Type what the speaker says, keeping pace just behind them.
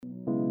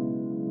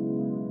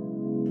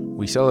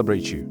We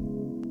celebrate you.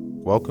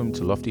 Welcome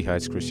to Lofty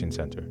Heights Christian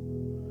Center,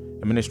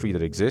 a ministry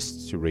that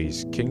exists to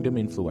raise kingdom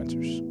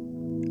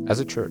influencers.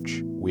 As a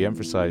church, we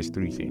emphasize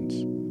three things: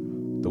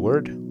 the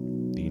Word,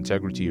 the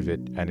integrity of it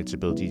and its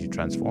ability to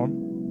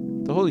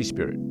transform, the Holy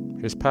Spirit,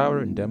 His power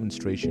and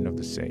demonstration of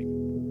the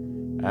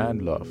same,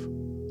 and love.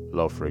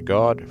 Love for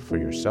God, for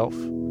yourself,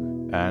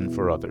 and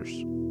for others.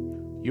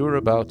 You are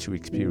about to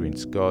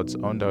experience God's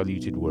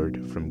undiluted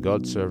word from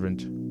God's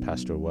servant,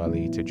 Pastor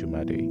Wale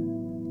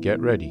Tejumade. Get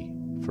ready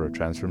for a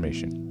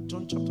transformation.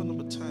 John chapter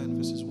number 10,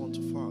 verses 1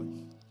 to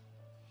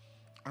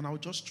 5. And I'll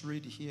just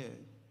read here.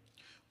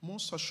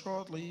 Most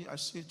assuredly, I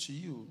say to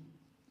you,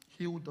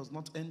 he who does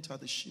not enter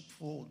the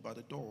sheepfold by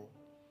the door,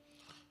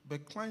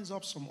 but climbs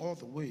up some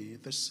other way,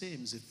 the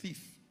same is a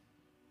thief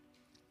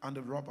and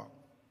a robber.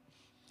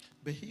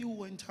 But he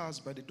who enters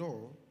by the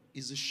door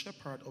is the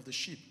shepherd of the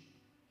sheep.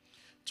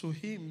 To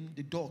him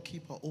the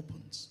doorkeeper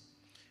opens,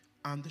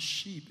 and the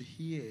sheep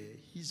hear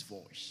his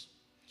voice.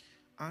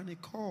 And he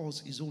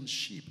calls his own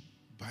sheep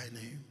by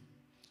name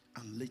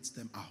and leads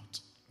them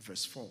out.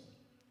 Verse 4.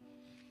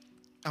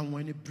 And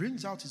when he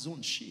brings out his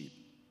own sheep,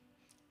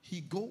 he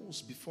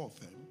goes before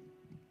them,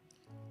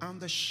 and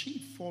the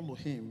sheep follow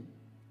him,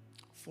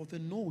 for they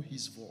know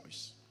his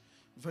voice.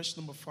 Verse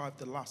number 5,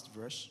 the last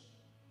verse.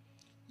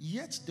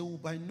 Yet they will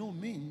by no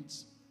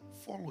means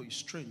follow a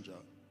stranger,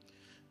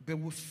 but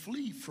will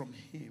flee from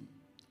him,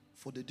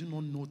 for they do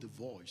not know the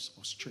voice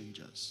of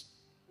strangers.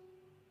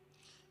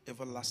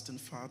 Everlasting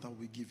Father,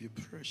 we give you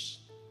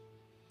praise.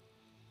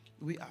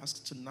 We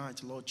ask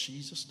tonight, Lord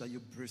Jesus, that you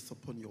breathe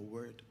upon your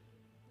word.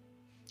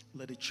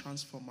 Let it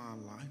transform our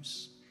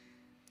lives.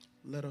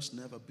 Let us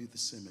never be the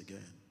same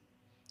again.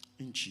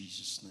 In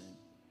Jesus' name,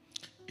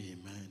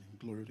 amen.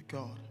 Glory to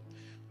God.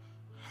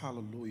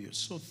 Hallelujah.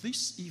 So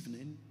this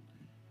evening,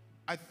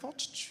 I thought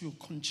to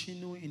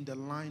continue in the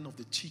line of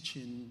the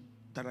teaching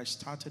that I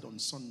started on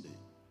Sunday.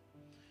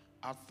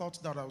 I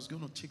thought that I was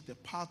going to take the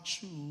part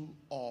 2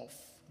 of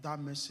that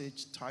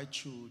message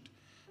titled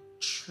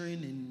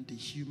Training the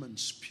Human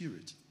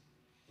Spirit.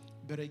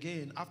 But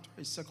again, after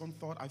a second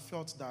thought, I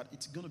felt that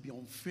it's going to be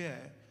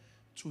unfair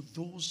to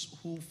those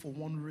who, for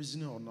one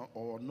reason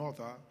or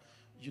another,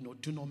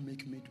 do not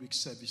make midweek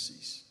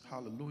services.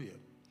 Hallelujah.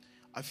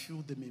 I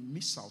feel they may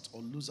miss out or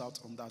lose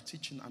out on that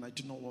teaching, and I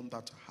do not want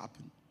that to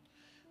happen.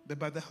 But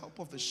by the help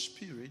of the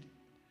Spirit,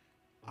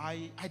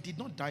 I did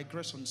not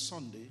digress on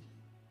Sunday.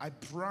 I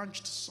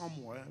branched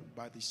somewhere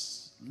by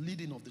this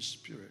leading of the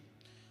Spirit.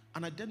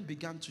 And I then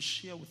began to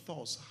share with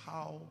us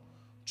how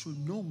to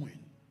know when,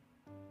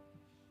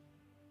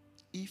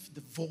 if the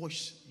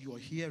voice you are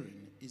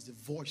hearing is the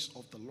voice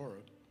of the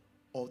Lord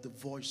or the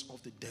voice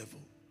of the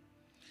devil.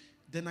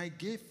 Then I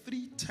gave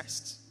 3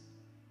 tests,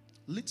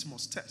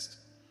 litmus tests,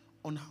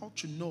 on how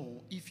to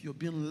know if you're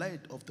being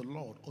led of the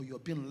Lord or you're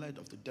being led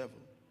of the devil.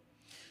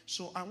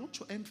 So I want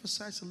to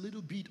emphasize a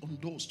little bit on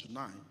those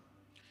tonight.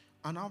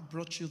 And I've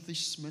brought you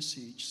this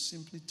message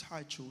simply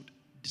titled,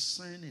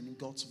 Discerning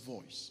God's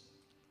Voice.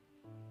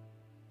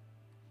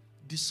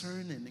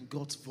 Discerning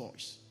God's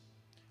voice.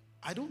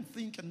 I don't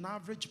think an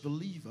average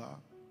believer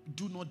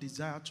do not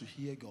desire to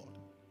hear God.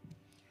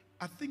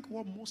 I think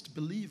what most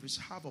believers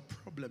have a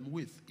problem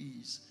with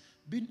is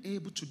being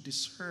able to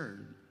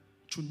discern,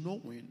 to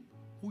knowing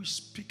who is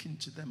speaking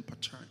to them per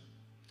time.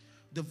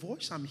 The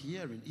voice I'm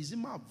hearing, is it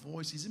my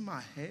voice? Is it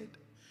my head?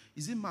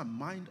 Is it my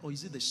mind? Or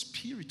is it the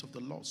Spirit of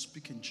the Lord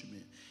speaking to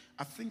me?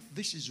 I think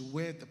this is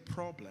where the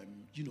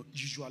problem,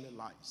 usually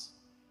lies.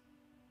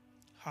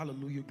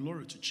 Hallelujah,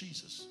 glory to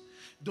Jesus.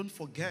 Don't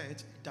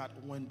forget that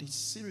when this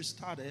series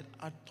started,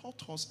 I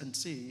taught us and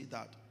say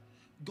that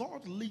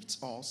God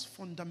leads us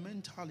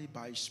fundamentally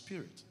by His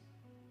Spirit.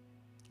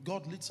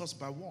 God leads us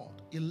by what?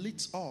 He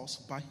leads us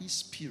by His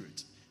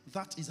Spirit.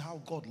 That is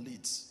how God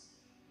leads.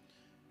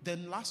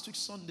 Then last week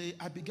Sunday,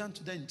 I began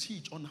to then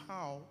teach on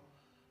how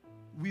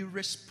we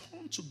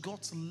respond to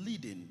God's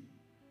leading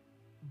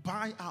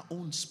by our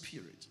own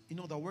spirit. In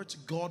other words,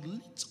 God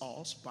leads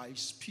us by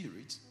His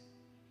Spirit.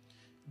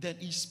 Then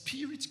His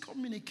Spirit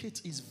communicates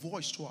His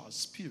voice to our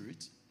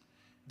spirit.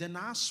 Then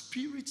our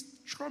spirit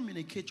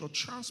communicates or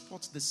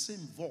transports the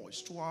same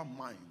voice to our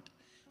mind.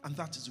 And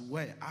that is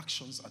where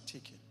actions are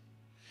taken.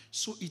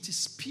 So it is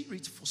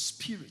spirit for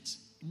spirit,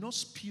 not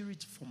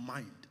spirit for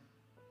mind.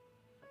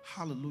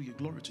 Hallelujah,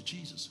 glory to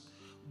Jesus.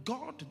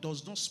 God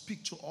does not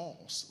speak to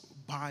us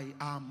by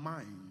our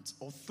minds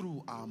or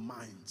through our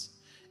minds.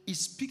 He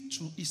speaks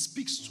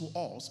to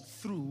us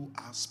through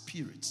our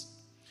spirits.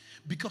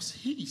 Because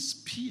His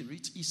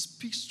Spirit, He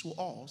speaks to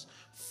us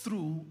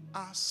through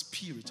our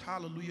spirit.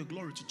 Hallelujah,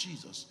 glory to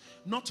Jesus.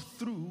 Not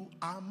through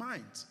our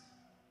minds.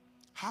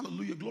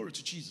 Hallelujah, glory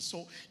to Jesus.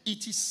 So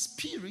it is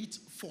spirit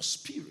for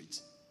spirit.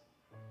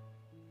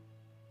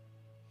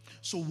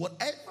 So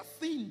whatever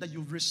thing that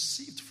you've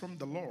received from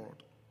the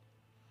Lord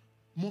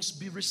must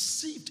be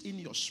received in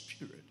your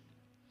spirit.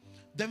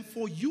 Then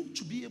for you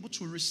to be able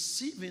to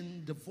receive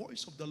in the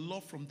voice of the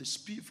Lord from the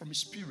Spirit, from His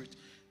Spirit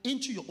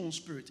into your own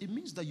spirit, it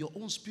means that your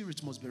own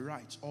spirit must be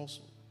right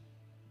also.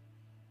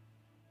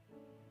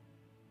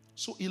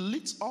 So he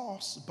leads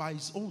us by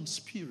his own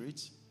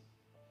spirit.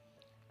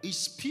 His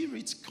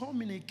spirit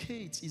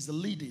communicates his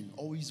leading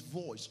or his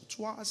voice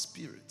to our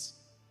spirits.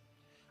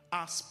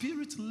 Our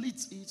spirit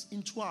leads it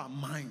into our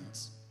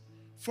minds.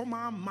 From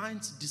our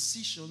minds,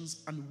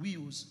 decisions and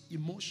wills,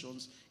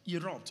 emotions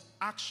erupt,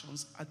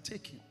 actions are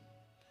taken.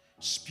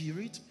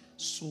 Spirit,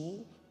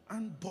 soul,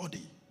 and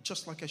body,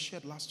 just like I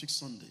shared last week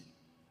Sunday.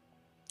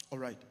 All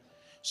right.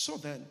 So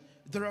then,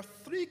 there are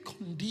three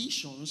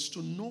conditions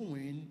to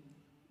knowing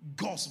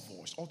God's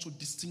voice, or to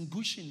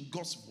distinguishing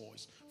God's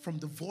voice from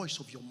the voice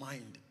of your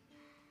mind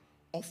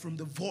or from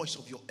the voice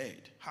of your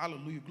head.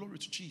 Hallelujah. Glory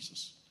to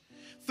Jesus.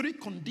 Three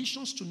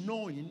conditions to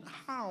knowing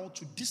how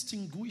to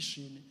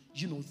distinguishing,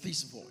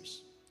 this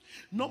voice.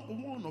 Number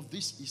one of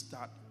this is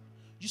that,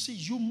 you see,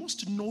 you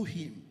must know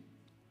him.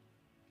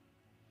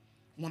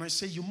 When I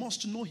say you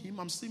must know him,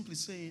 I'm simply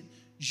saying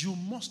you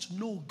must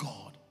know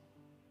God.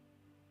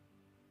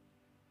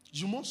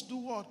 You must do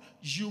what?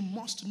 You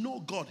must know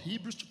God.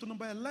 Hebrews chapter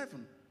number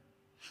 11.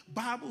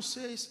 Bible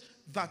says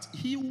that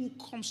he who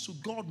comes to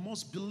God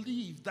must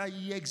believe that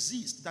he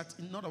exists, that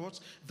in other words,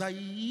 that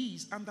he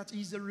is, and that he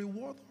is a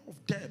rewarder of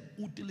them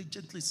who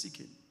diligently seek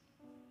him.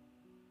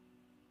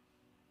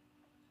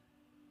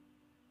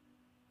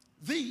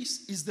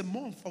 This is the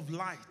month of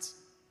light.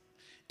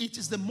 It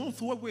is the month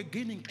where we're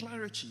gaining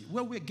clarity,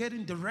 where we're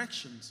getting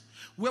directions,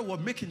 where we're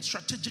making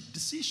strategic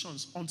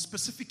decisions on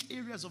specific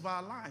areas of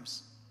our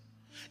lives.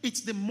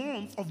 It's the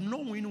month of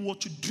knowing what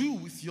to do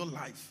with your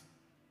life.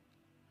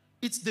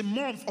 It's the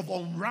month of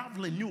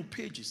unraveling new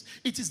pages.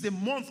 It is the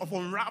month of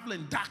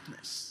unraveling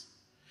darkness.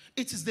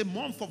 It is the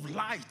month of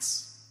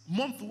lights,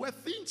 month where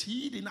things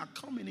hidden are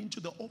coming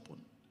into the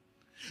open.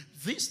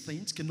 These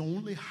things can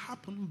only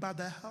happen by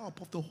the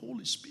help of the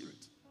Holy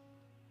Spirit.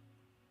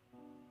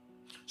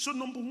 So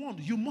number one,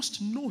 you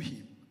must know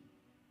him.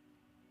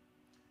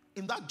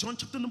 In that John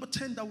chapter number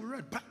 10 that we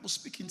read, Bible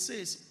speaking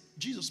says,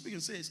 Jesus speaking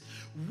says,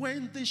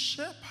 when the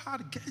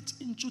shepherd gets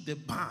into the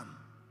barn,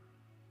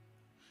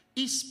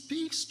 he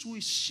speaks to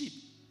his sheep.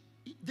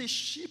 The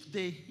sheep,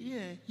 they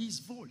hear his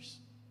voice.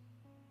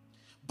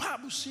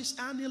 Bible says,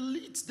 and he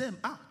leads them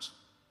out.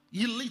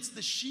 He leads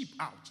the sheep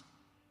out.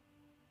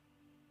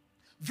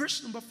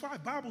 Verse number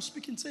 5, Bible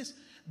speaking says,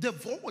 the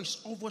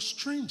voice of a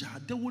stranger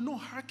they will not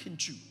hearken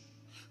to.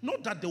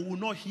 Not that they will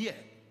not hear,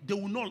 they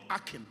will not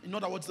hearken. In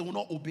other words, they will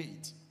not obey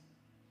it.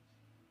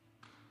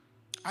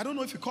 I don't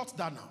know if you caught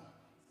that now.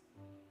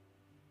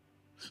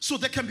 So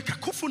there can be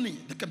cacophony,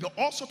 there can be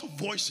all sorts of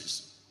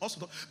voices.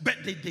 Also, but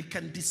they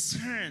can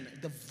discern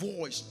the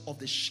voice of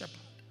the shepherd.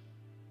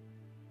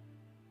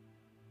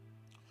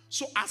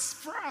 So as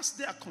far as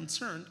they are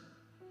concerned,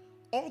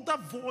 other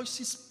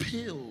voices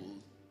pale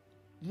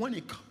when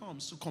it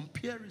comes to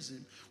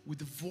comparison with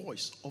the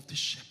voice of the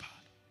shepherd.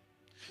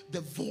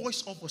 The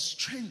voice of a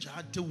stranger,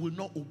 they will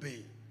not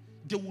obey.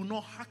 They will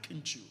not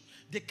hearken to.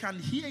 They can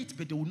hear it,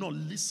 but they will not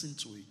listen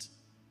to it.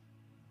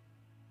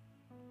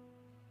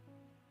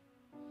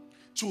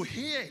 To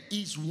hear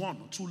is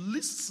one, to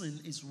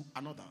listen is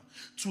another.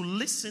 To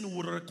listen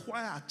will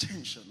require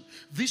attention.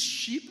 This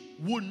sheep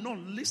will not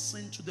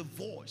listen to the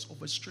voice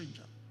of a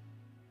stranger.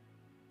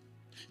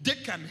 They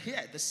can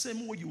hear the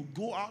same way you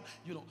go out.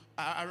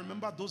 I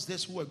remember those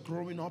days we were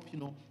growing up,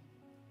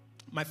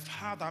 my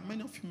father,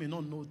 many of you may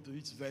not know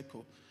this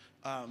vehicle.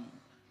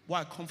 Where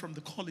I come from,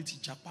 they call it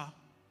Japa.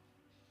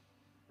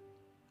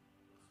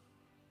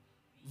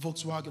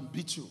 Volkswagen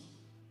Beetle.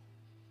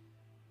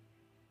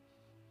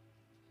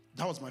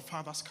 That was my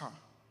father's car.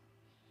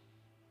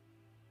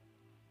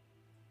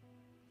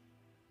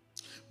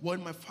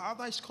 When my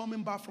father is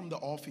coming back from the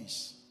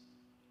office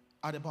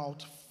at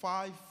about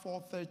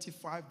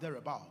 4:35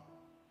 thereabout,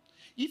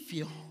 if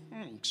he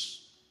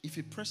honks, if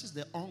he presses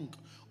the honk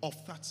of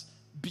that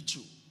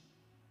Beetle,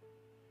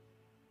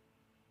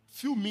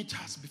 few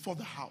meters before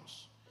the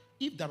house,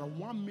 if there are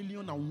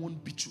 1,000,001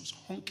 Beetles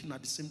honking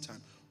at the same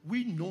time,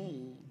 we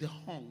know the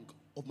honk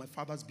of my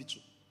father's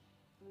Beetle.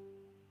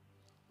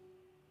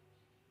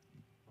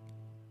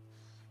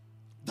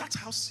 That's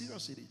how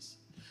serious it is.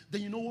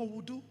 Then you know what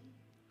we'll do?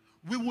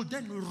 We will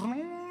then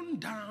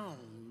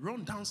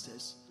run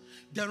downstairs,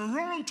 then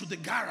run to the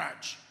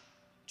garage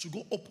to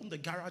go open the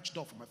garage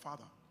door for my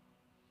father.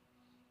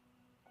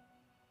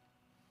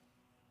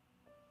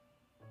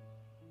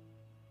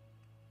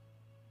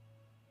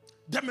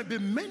 There may be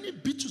many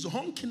Beetles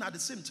honking at the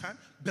same time,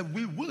 but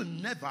we will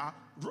never.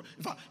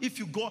 In fact, if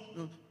you go,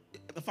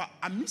 in fact,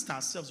 amidst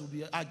ourselves, we'll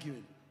be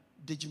arguing.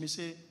 Did you may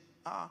say,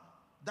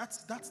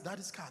 that's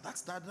daddy's car.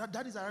 That's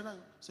daddy's car.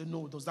 Say,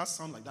 no, does that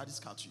sound like daddy's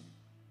car to you?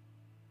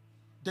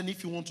 Then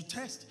if you want to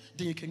test,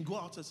 then you can go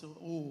out and say,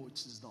 oh, it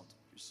is not.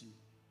 You see.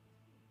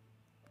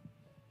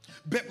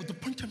 But the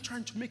point I'm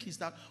trying to make is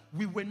that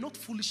we were not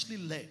foolishly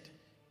led.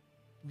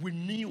 We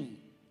knew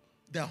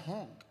the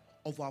honk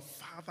of our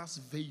father's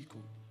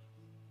vehicle.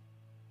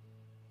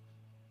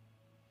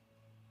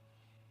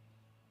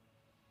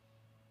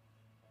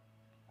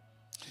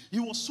 He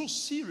was so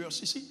serious.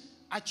 You see,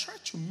 I try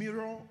to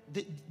mirror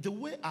the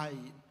way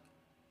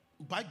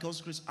by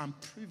God's grace, I'm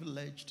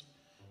privileged,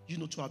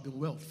 to have been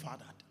well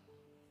fathered.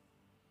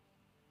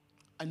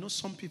 I know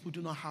some people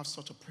do not have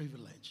such a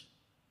privilege,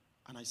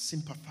 and I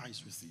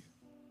sympathize with you.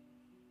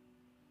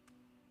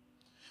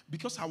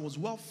 Because I was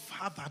well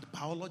fathered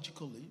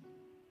biologically,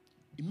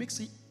 it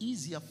makes it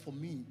easier for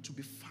me to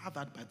be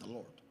fathered by the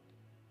Lord.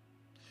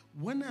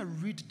 When I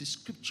read the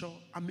scripture,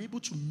 I'm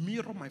able to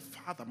mirror my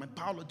father, my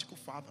biological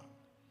father,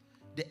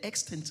 the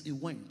extent it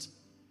went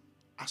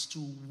as to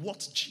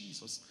what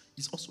Jesus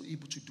is also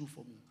able to do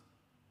for me.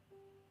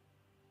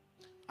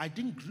 I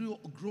didn't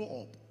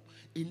grow up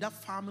in that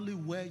family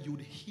where you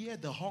would hear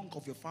the honk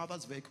of your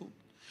father's vehicle,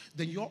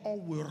 then you all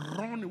will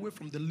run away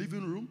from the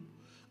living room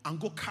and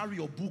go carry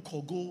your book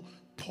or go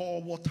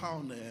pour water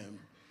on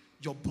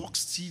your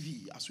box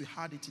TV as we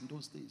had it in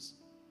those days.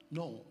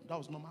 No, that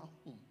was not my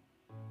home.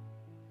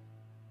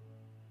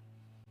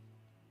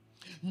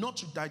 Not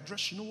to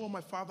digress, you know what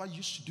my father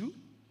used to do?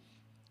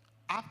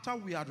 After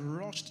we had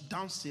rushed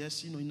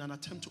downstairs, in an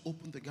attempt to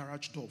open the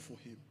garage door for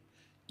him,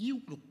 he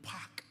would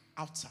park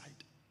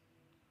outside.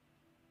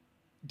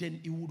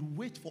 Then he would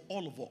wait for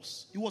all of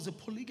us. He was a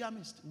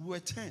polygamist. We were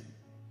 10.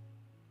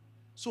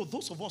 So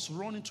those of us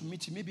running to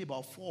meet him, maybe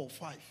about 4 or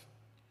 5,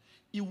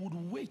 he would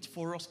wait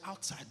for us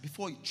outside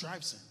before he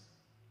drives in.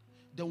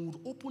 Then we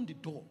would open the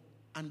door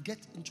and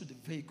get into the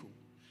vehicle.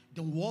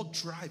 Then we'll all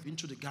drive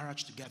into the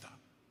garage together,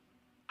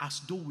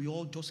 as though we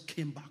all just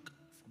came back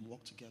from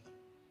work together.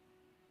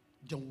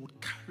 Then we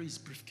would carry his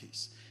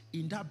briefcase.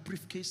 In that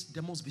briefcase,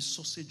 there must be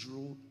sausage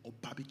roll or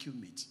barbecue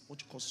meat,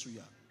 what you call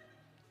suya.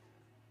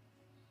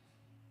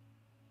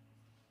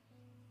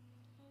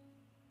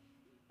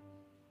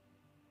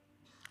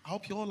 I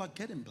hope you all are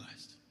getting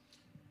blessed.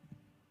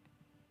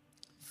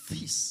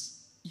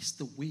 This is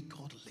the way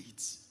God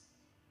leads.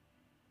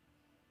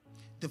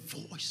 The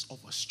voice of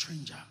a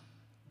stranger,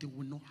 they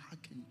will not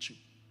hearken to.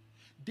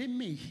 They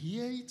may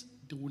hear it,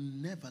 they will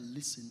never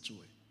listen to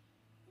it.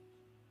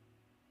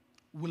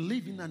 We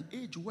live in an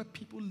age where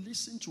people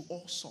listen to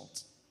all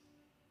sorts.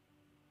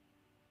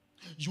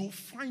 You'll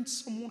find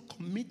someone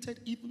committed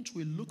even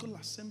to a local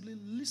assembly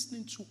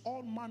listening to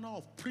all manner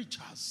of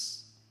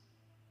preachers.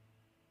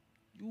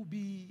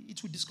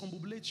 It will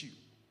discombobulate you.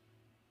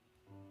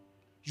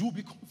 You'll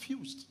be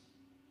confused.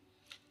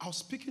 I was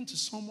speaking to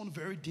someone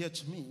very dear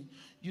to me,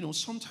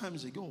 some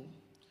times ago,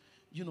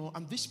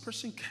 and this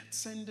person kept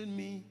sending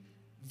me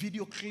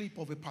video clip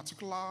of a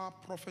particular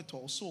prophet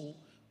or so,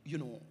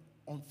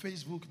 on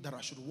Facebook that I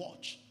should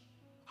watch.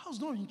 I was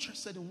not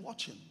interested in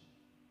watching.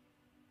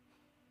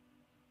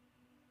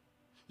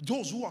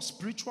 Those who are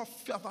spiritual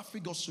father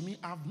figures to me,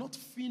 I have not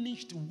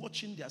finished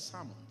watching their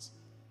sermons.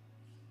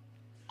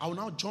 I will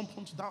now jump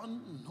onto that.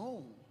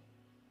 No.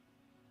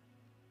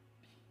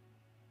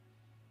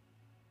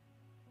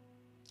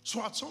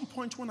 So at some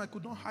point when I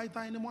could not hide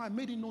that anymore, I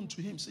made it known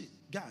to him, say,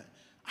 guy,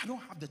 I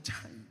don't have the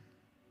time.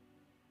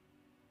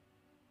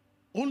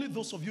 Only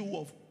those of you who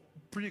are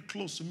pretty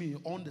close to me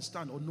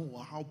understand or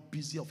know how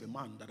busy of a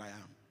man that I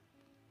am.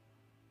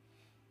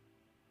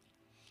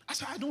 I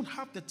said, I don't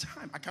have the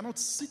time. I cannot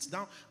sit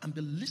down and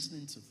be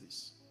listening to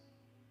this.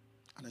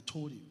 And I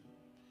told him,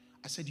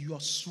 I said, you are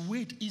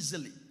swayed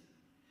easily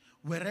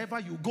wherever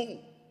you go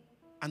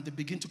and they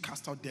begin to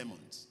cast out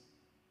demons.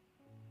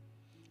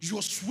 You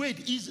are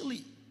swayed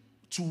easily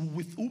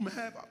with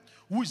whomever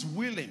who is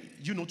willing,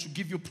 to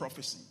give you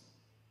prophecy.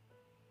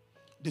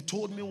 They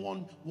told me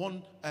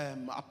one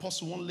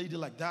apostle, one lady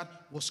like that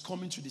was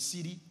coming to the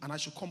city and I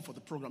should come for the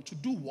program. To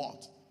do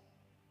what?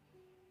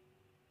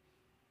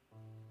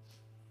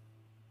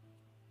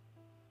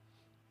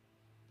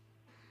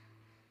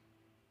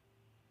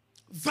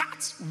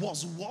 That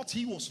was what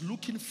he was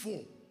looking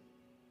for.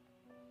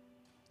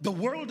 The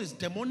world is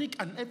demonic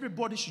and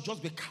everybody should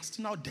just be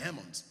casting out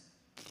demons.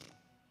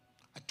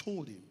 I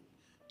told him,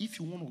 if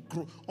you want to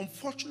grow.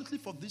 Unfortunately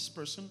for this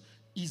person,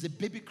 he's a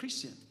baby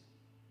Christian.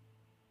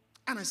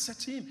 And I said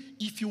to him,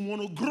 if you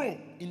want to grow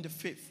in the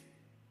faith,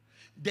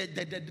 the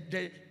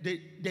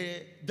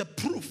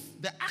proof,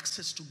 the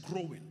access to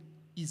growing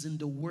is in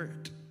the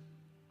word,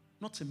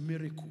 not in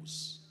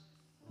miracles,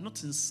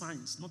 not in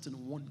signs, not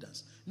in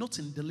wonders, not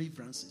in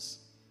deliverances.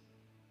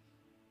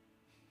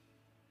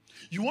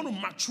 You want to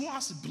mature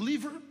as a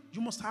believer,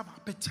 you must have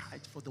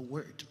appetite for the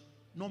word,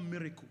 not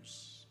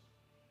miracles.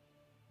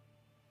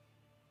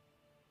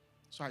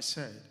 So I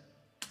said,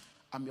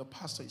 I'm your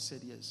pastor. He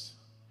said, yes.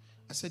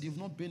 I said, you've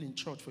not been in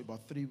church for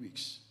about 3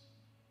 weeks.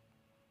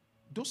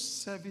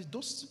 Those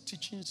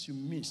teachings you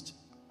missed,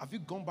 have you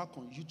gone back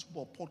on YouTube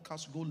or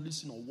podcast, go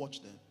listen or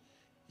watch them?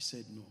 He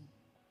said, no.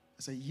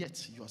 I said,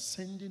 yet you are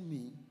sending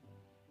me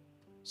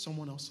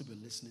someone else to be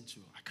listening to.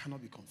 I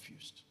cannot be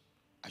confused.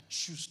 I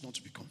choose not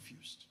to be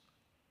confused.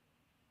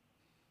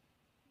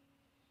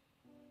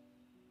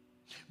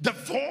 The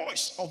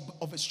voice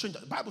of a stranger.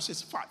 The Bible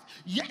says 5.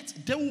 Yet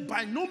they will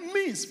by no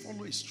means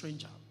follow a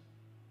stranger.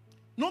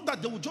 Not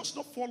that they will just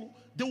not follow,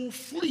 they will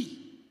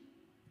flee.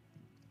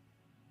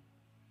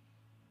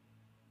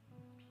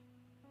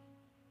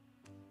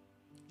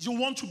 You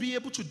want to be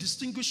able to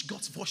distinguish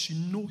God's voice, you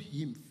know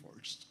him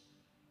first.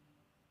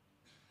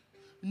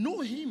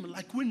 Know him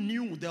like we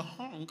knew the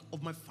honk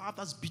of my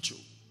father's beetle.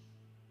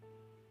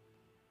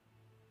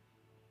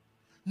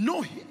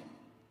 Know him.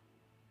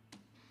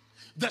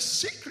 The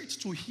secret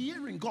to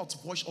hearing God's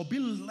voice or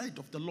being led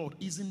of the Lord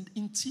is in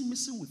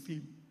intimacy with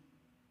him.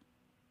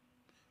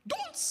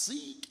 Don't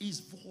seek his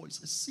voice,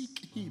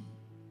 seek him.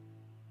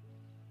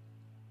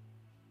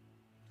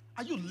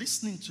 Are you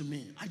listening to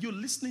me? Are you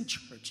listening,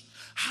 church?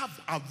 Have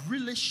a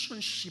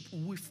relationship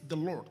with the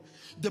Lord.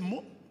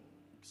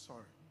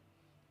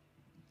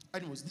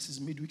 Anyways, this is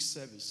midweek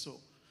service, so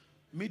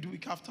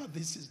midweek after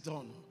this is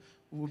done,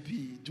 we'll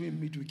be doing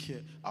midweek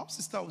here. Our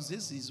sister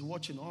Uzezi is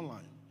watching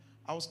online.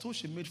 I was told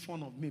she made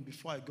fun of me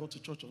before I got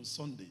to church on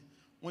Sunday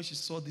when she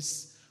saw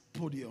this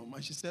podium,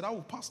 and she said, "How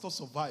will pastor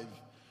survive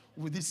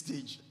with this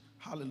stage?"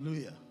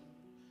 Hallelujah.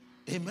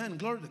 Amen.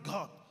 Glory to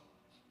God.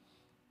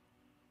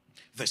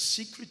 The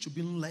secret to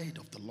being led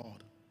of the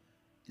Lord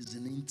is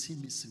in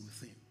intimacy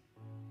with him.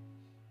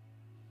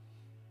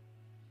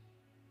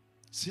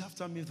 See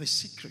after me, the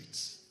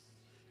secret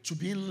to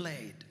being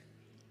led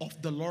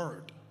of the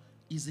Lord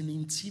is in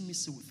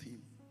intimacy with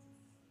him.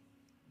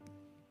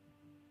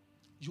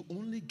 You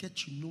only get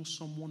to know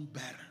someone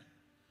better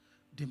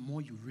the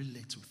more you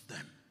relate with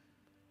them.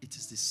 It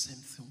is the same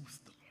thing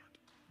with the Lord.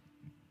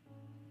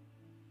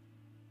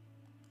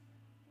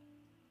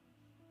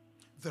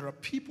 There are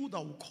people that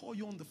will call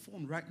you on the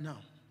phone right now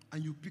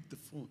and you pick the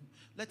phone.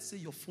 Let's say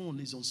your phone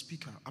is on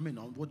speaker. On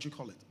what do you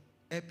call it?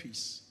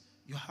 Earpiece.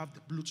 You have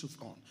the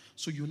Bluetooth on.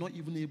 So you're not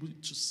even able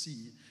to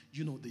see,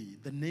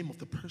 the name of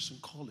the person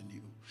calling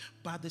you.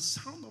 By the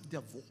sound of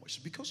their voice,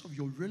 because of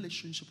your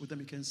relationship with them,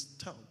 you can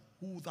tell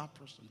who that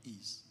person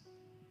is.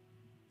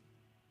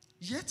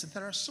 Yet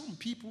there are some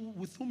people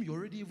with whom you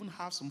already even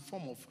have some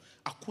form of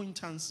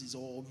acquaintances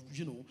or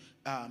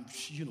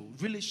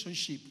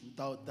relationship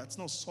that's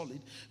not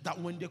solid, that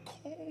when they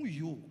call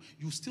you,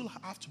 you still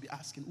have to be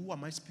asking, who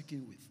am I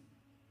speaking with?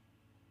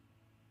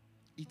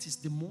 It is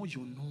the more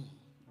you know,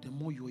 the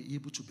more you are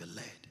able to be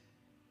led.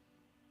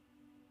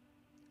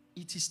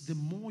 It is the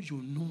more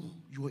you know,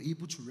 you are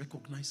able to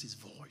recognize his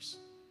voice.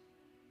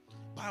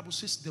 Bible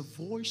says the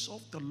voice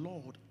of the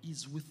Lord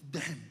is with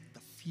them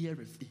that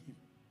feareth him.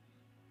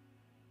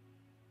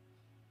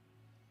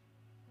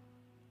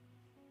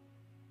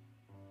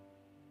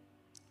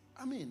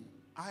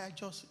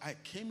 I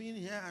came in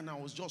here and I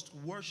was just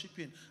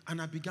worshiping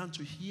and I began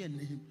to hear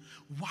him.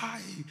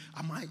 Why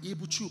am I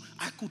able to?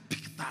 I could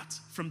pick that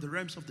from the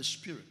realms of the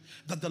spirit,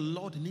 that the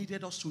Lord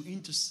needed us to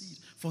intercede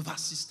for that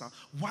sister.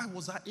 Why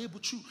was I able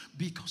to?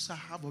 Because I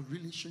have a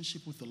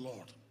relationship with the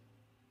Lord.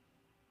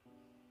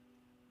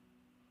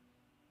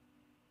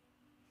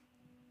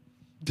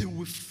 They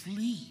will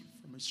flee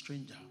from a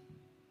stranger.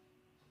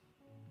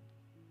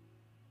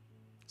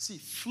 See,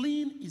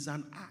 fleeing is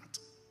an art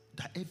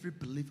that every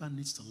believer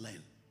needs to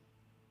learn.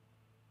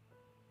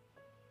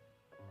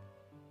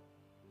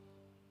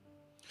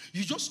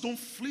 You just don't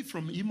flee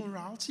from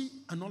immorality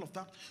and all of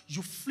that.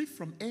 You flee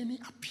from any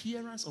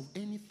appearance of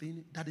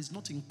anything that is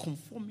not in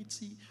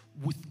conformity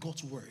with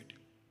God's word.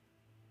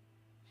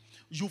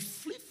 You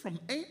flee from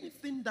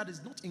anything that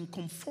is not in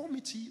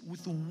conformity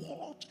with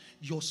what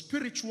your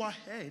spiritual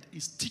head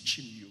is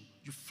teaching you.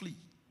 You flee.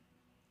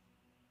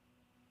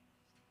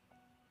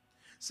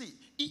 See,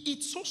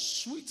 it's so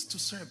sweet to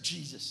serve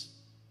Jesus.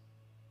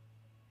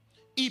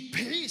 It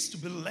pays to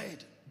be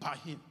led by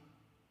him.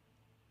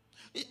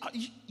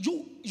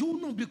 You will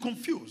not be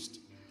confused.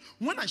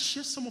 When I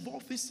share some of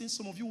all these things,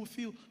 some of you will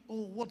feel,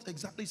 oh, what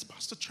exactly is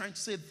Pastor trying to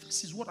say?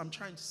 This is what I'm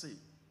trying to say.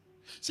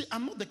 See,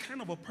 I'm not the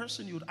kind of a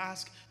person you would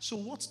ask, so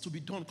what's to be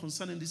done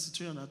concerning this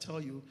situation? I'll tell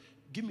you,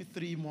 give me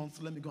 3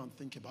 months, let me go and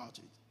think about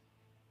it.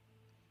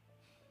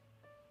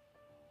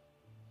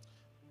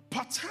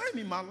 Part-time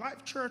in my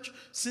life, church,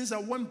 since I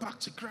went back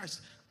to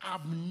Christ,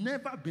 I've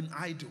never been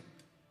idle.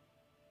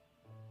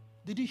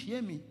 Did you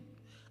hear me?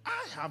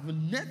 I have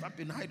never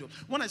been idle.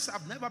 When I say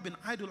I've never been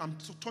idle, I'm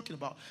talking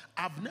about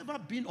I've never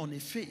been on a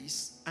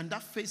phase and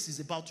that phase is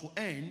about to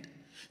end.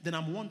 Then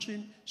I'm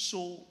wondering,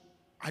 so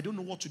I don't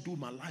know what to do in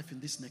my life in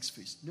this next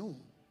phase. No.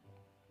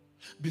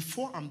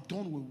 Before I'm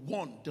done with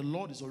one, the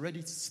Lord is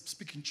already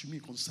speaking to me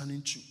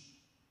concerning two.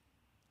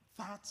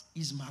 That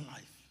is my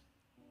life.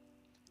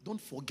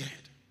 Don't forget,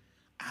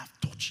 I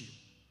have taught you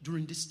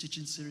during this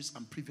teaching series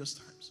and previous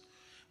times.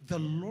 The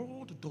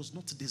Lord does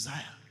not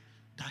desire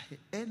that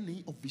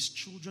any of his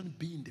children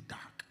be in the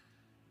dark.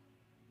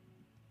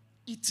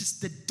 It is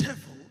the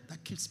devil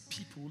that keeps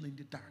people in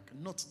the dark,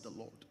 not the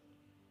Lord.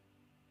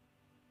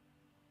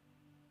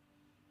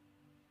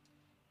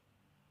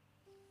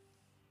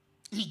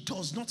 He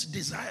does not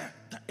desire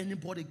that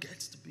anybody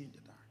gets to be in the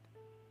dark.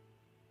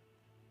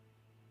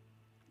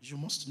 You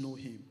must know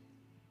him.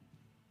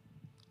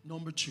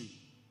 Number 2.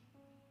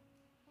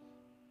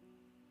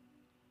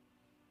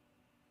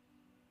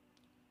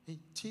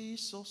 It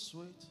is so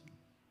sweet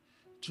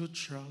to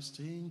trust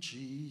in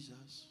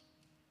Jesus,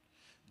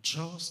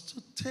 just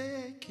to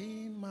take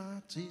him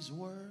at his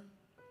word,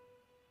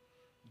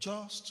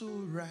 just to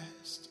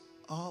rest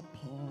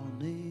upon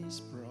his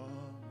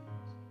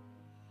promise,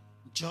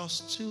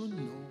 just to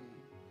know,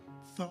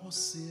 thus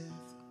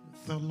saith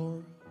the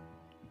Lord.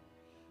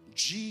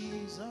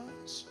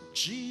 Jesus,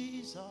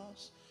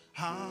 Jesus,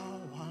 how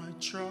I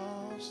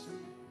trust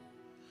thee,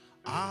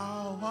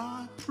 how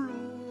I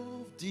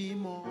prove thee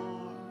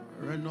more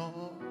and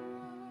more.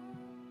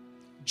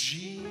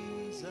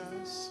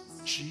 Jesus,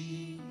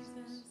 Jesus,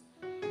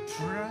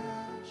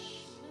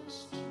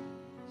 precious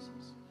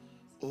Jesus,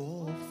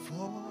 oh,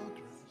 for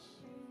grace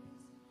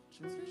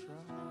to trust.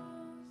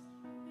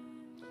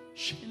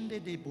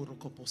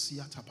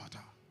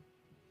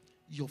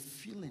 Your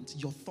feelings,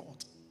 your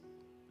thought,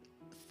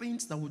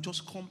 things that will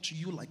just come to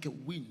you like a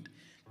wind,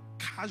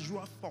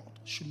 casual thought,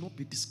 should not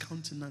be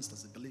discountenanced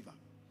as a believer.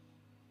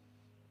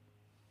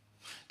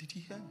 Did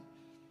you hear me?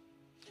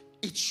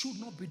 It should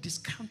not be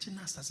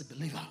discountenanced as a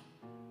believer.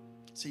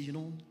 Say,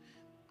 and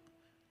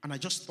I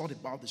just thought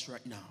about this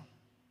right now.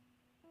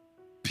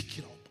 Pick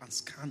it up and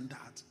scan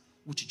that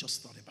which you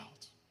just thought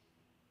about.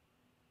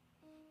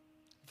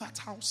 That's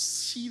how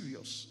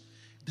serious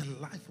the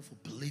life of a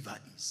believer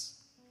is.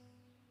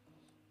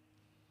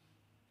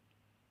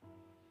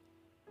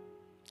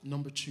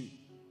 Number 2,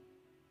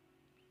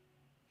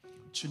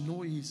 to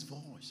know his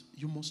voice,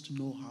 you must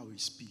know how he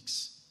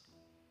speaks.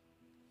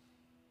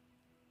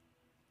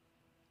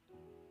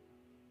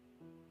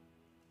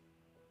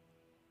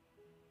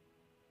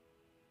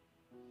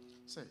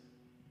 Say,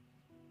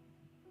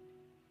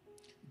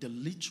 the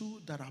little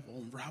that I've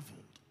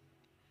unraveled,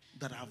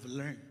 that I've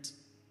learned,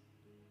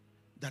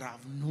 that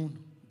I've known,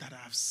 that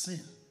I've seen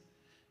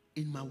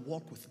in my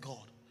walk with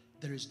God,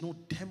 there is no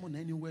demon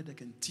anywhere that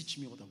can teach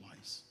me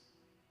otherwise.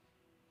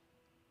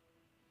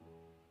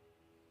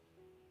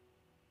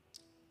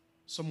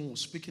 Someone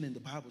was speaking in the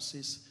Bible,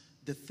 says,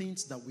 the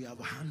things that we have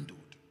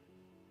handled,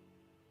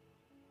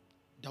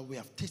 that we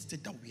have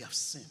tasted, that we have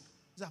seen,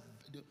 these are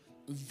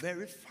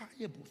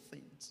verifiable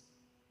things.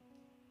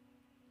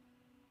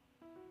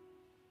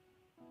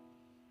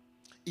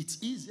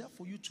 It's easier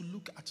for you to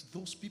look at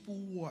those people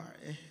who are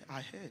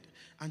ahead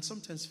and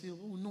sometimes feel,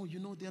 oh no,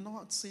 they're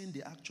not saying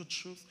the actual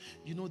truth.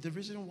 The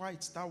reason why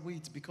it's that way,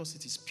 it's because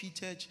it is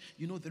pitted.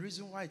 The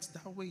reason why it's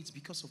that way, it's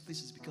because of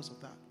this, it's because of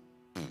that.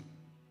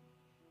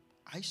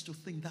 I used to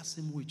think that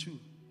same way too.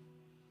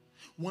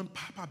 When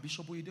Papa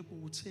Bishop Oyedepo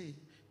would say,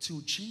 till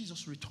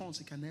Jesus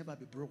returns, it can never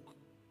be broke.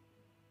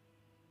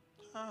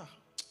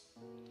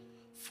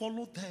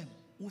 Follow them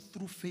who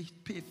through faith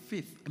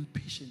and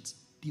patience,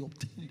 they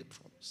obtain the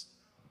promise.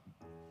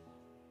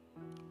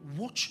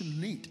 What you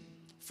need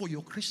for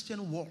your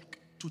Christian walk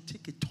to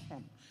take a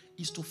turn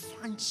is to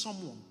find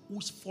someone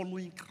who's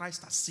following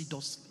Christ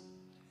assiduously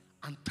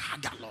and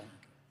tag along.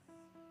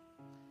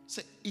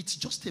 So it's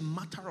just a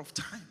matter of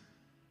time.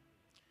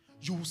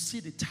 You will see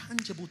the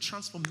tangible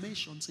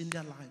transformations in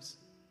their lives.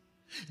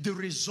 The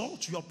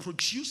result you are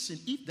producing,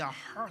 if their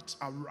hearts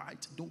are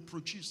right, don't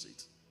produce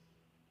it.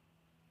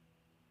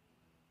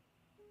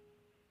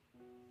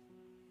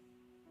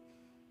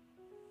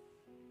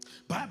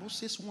 Bible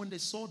says when they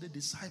saw the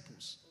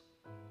disciples,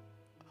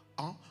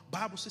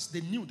 Bible says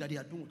they knew that they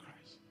had been with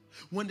Christ.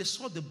 When they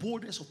saw the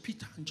boldness of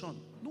Peter and John,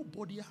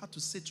 nobody had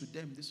to say to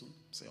them this one.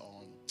 Say,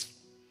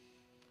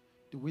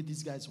 the way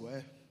these guys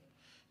were,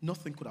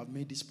 nothing could have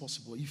made this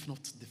possible if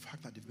not the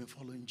fact that they've been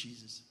following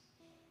Jesus.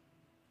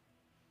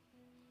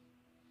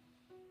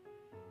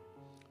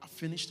 I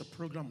finished a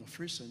program of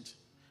recent,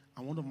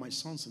 and one of my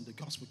sons in the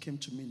gospel came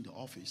to me in the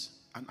office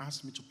and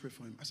asked me to pray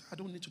for him. I said, I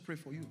don't need to pray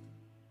for you.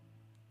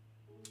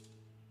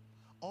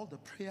 All the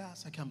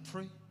prayers I can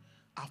pray,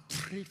 I've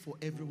prayed for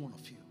every one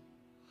of you.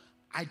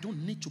 I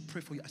don't need to pray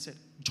for you. I said,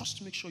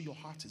 just make sure your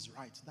heart is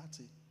right. That's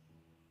it.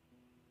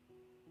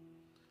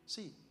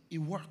 See, it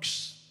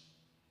works.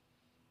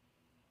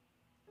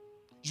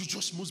 You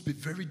just must be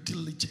very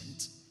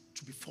diligent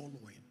to be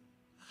following.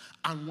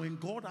 And when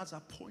God has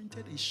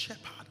appointed a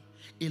shepherd,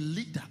 a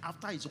leader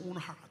after his own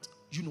heart,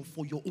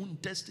 for your own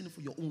destiny,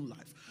 for your own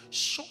life,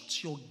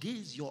 shut your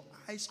gaze, your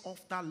eyes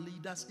off that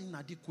leader's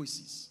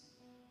inadequacies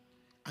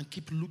and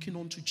keep looking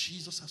unto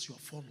Jesus as you are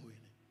following.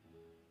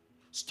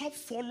 Stop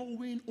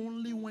following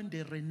only when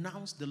they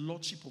renounce the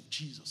lordship of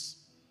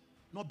Jesus,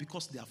 not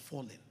because they are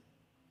fallen.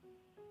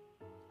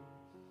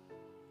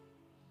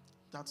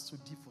 That's too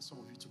deep for some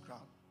of you to grab.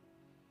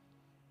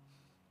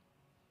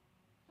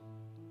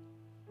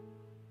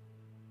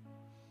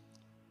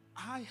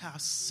 I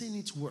have seen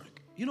it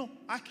work.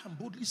 I can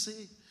boldly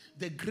say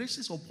the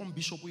graces upon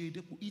Bishop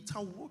Oyedepo, it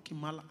will work in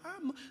my life.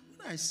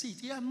 When I see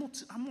it, I'm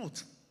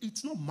not.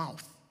 It's not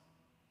mouth.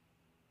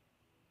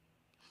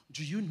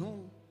 Do you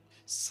know,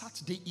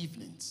 Saturday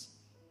evenings,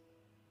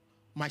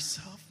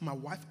 myself, my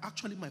wife,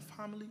 actually my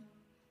family,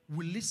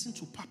 we listen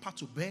to Papa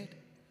to bed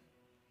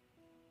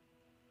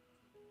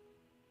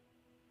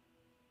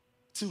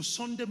till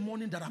Sunday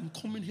morning that I'm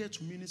coming here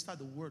to minister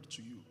the word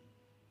to you.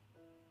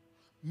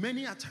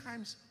 Many a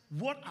times,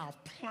 what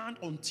I've planned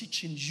on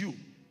teaching you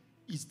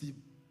is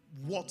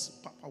what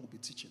Papa will be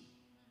teaching.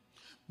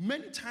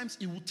 Many times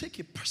it will take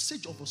a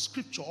passage of a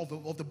scripture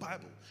of the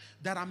Bible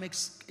that I'm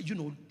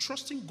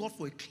trusting God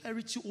for a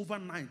clarity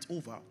overnight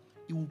over.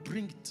 He will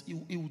bring it,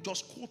 he will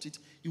just quote it,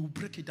 he will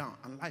break it down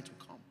and light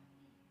will come.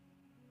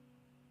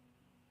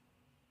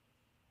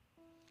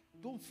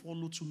 Don't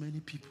follow too many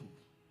people.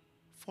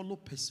 follow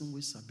person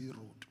with Sabi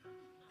Road.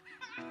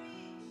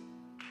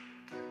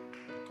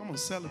 Come on,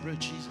 celebrate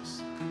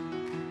Jesus.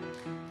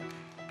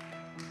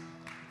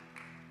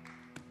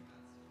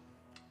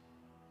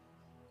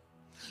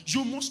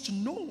 You must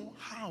know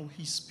how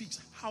he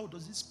speaks. How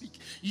does he speak?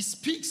 He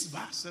speaks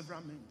via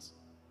several means.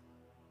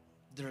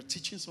 There are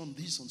teachings on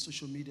this on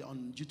social media,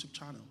 on YouTube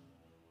channel.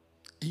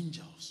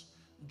 Angels,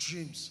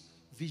 dreams,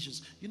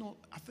 visions. You know,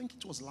 I think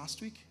it was last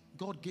week,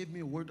 God gave me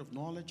a word of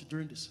knowledge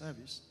during the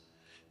service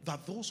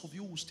that those of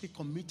you who stay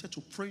committed to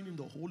praying in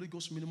the Holy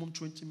Ghost minimum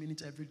 20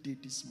 minutes every day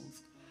this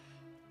month,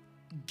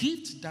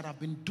 gifts that have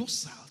been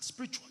docile,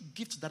 spiritual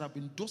gifts that have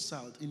been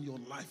docile in your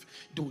life,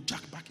 they will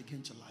jack back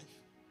again to life.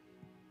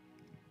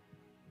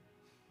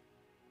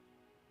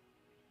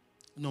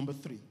 Number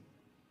 3,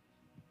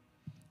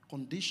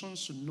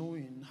 conditions to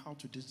knowing how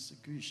to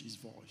distinguish his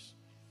voice.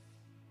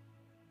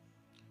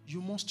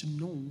 You must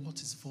know what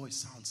his voice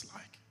sounds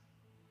like.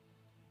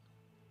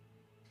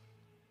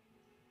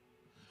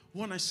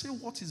 When I say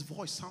what his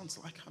voice sounds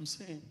like, I'm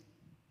saying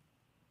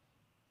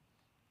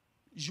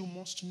you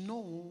must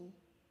know.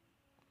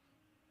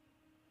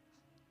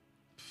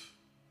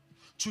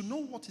 To know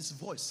what his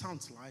voice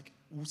sounds like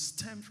will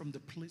stem from the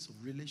place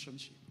of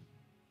relationship.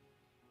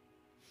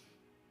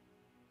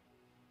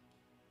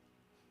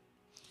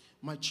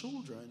 My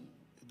children,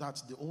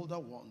 that's the older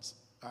ones,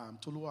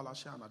 Tolu,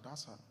 Alasha, and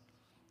Adasa,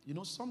 you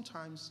know,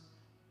 sometimes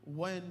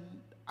when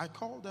I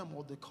call them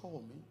or they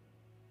call me,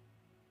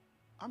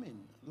 I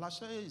mean,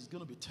 Lasha is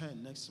going to be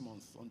 10 next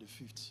month on the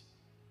 5th.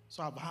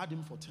 So I've had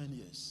him for 10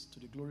 years to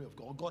the glory of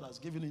God. God has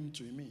given him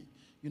to me,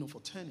 you know,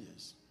 for 10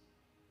 years.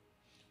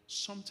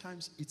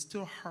 Sometimes it's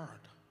still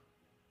hard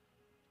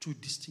to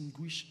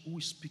distinguish who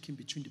is speaking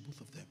between the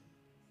both of them.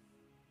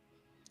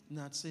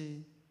 Now I'd say,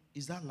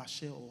 is that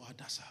Lasha or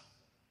Adasa?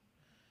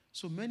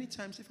 So many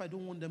times, if I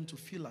don't want them to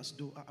feel as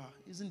though,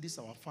 isn't this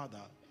our father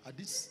at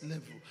this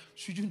level?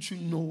 Shouldn't you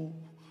know?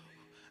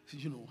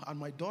 You know, and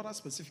my daughter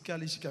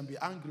specifically, she can be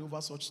angry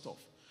over such stuff.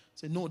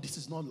 Say, no, this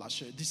is not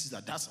Lashe, this is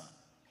Adasa.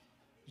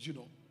 You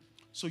know.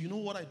 So you know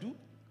what I do?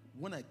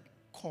 When I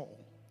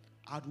call,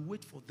 I'd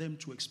wait for them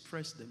to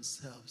express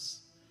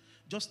themselves.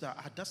 Just that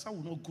Adasa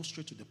will not go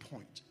straight to the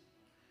point.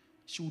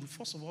 She would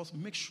first of all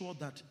make sure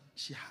that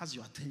she has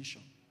your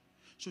attention.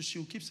 So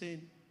she'll keep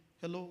saying,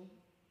 hello,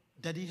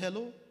 daddy,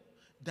 hello.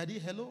 Daddy,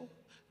 hello.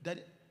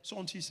 Daddy. So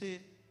until you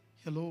say,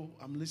 hello,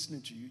 I'm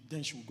listening to you,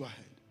 then she will go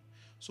ahead.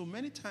 So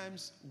many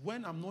times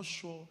when I'm not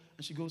sure,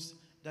 and she goes,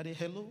 daddy,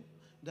 hello.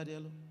 Daddy,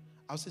 hello.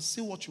 I'll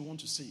say what you want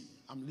to say.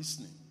 I'm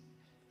listening.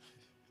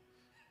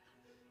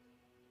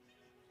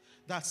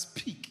 That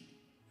speak.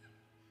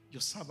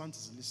 Your servant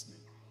is listening.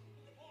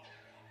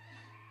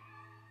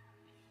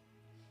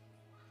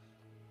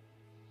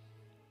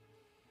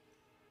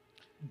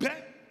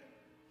 But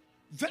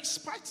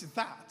despite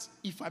that,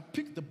 if I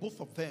pick the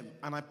both of them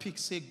and I pick,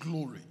 say,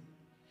 Glory,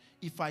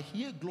 if I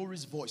hear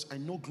Glory's voice, I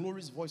know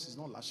Glory's voice is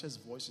not Lashe's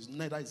voice,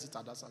 neither is it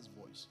Adasa's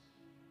voice.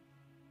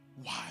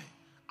 Why?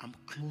 I'm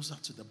closer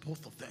to the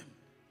both of them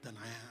than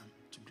I am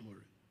to Glory.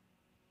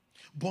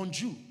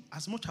 Bonjour,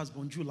 as much as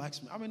Bonjour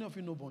likes me, how many of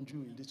you know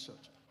Bonjour in this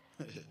church?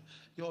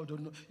 You all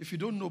don't know. If you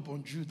don't know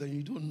Bonjour, then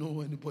you don't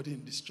know anybody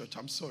in this church.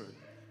 I'm sorry.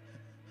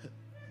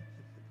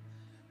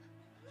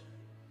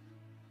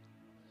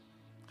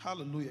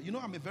 Hallelujah. You know,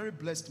 I'm a very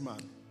blessed man.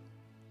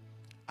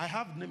 I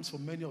have names for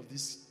many of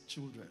these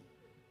children.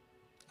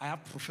 I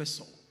have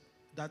Professor.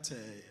 That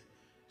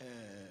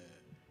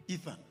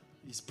Ethan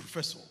is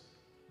Professor.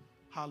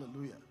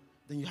 Hallelujah.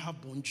 Then you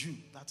have Bonjour.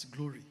 That's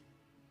Glory.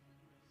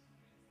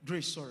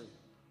 Grace, sorry.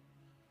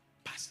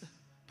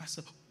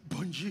 Pastor,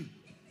 Bonjour.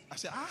 I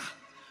say,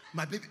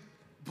 my baby,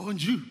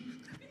 Bonjour.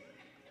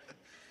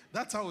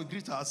 That's how we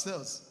greet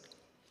ourselves.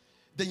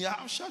 Then you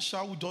have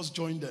Shasha who does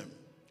join them.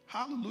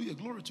 Hallelujah,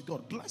 glory to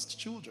God. Blessed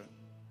children.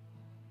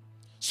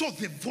 So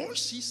the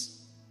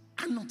voices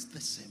are not the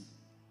same.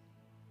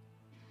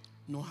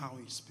 Know how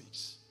he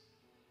speaks.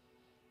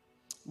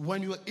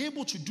 When you are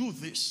able to do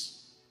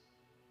this,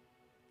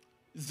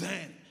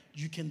 then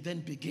you can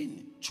then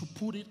begin to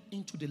put it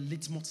into the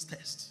litmus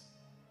test.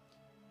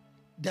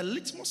 The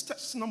litmus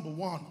test number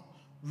 1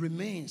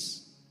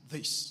 remains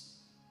this: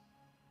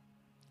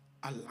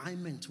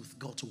 alignment with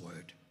God's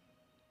word.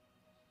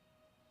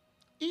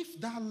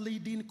 If that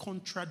leading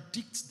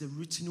contradicts the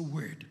written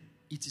word,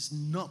 it is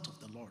not of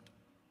the Lord.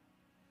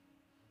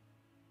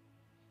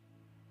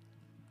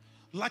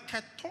 Like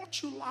I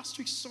taught you last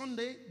week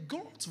Sunday,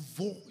 God's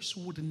voice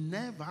would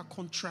never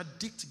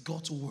contradict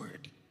God's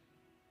word.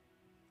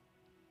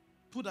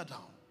 Put that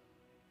down.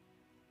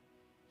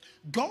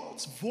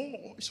 God's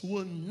voice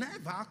will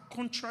never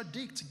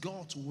contradict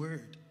God's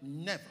word.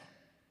 Never.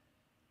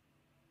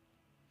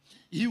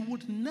 He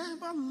would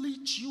never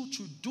lead you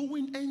to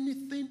doing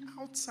anything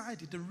outside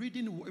the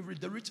written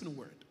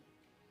word.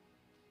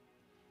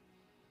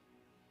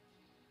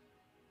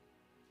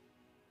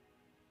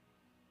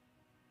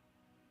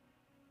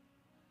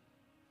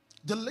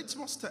 The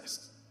litmus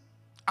test,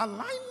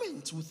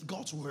 alignment with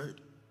God's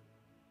word.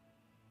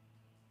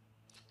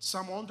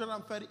 Psalm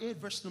 138,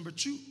 verse number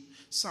 2.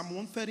 Psalm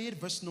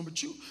 138, verse number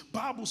 2.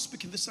 Bible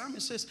speaking, the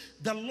psalmist says,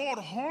 the Lord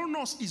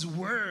honors his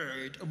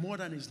word more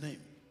than his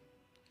name.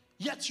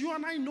 Yet you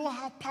and I know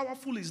how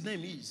powerful his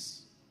name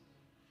is.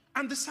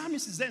 And the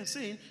psalmist is then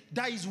saying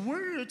that his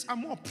words are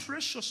more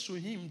precious to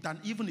him than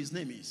even his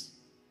name is.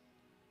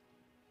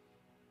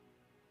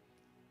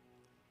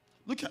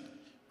 Look at,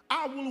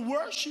 I will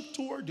worship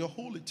toward the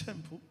holy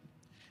temple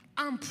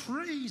and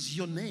praise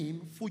your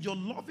name for your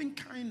loving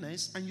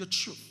kindness and your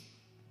truth.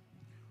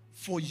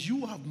 For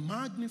you have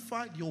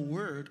magnified your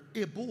word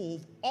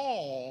above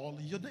all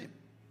your name.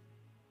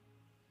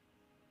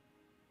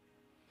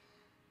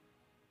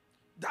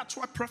 That's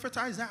why Prophet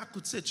Isaiah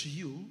could say to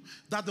you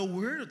that the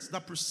words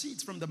that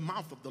proceeds from the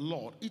mouth of the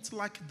Lord, it's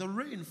like the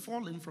rain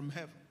falling from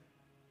heaven.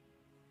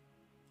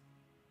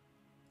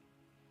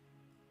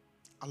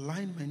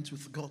 Alignment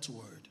with God's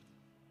word.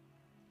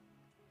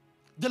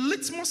 The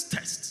litmus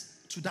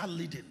test to that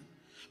leading,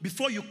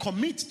 before you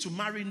commit to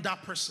marrying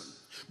that person,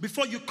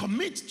 before you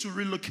commit to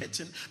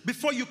relocating,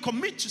 before you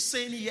commit to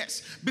saying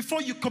yes,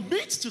 before you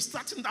commit to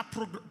starting that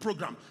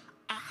program,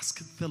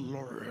 ask the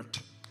Lord.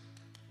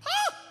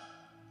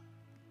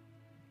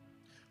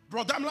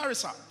 Brother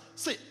Larissa,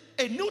 say,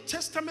 a New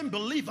Testament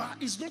believer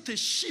is not a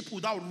sheep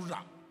without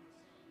rudder.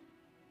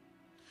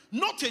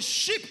 Not a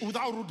sheep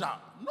without rudder.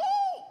 No.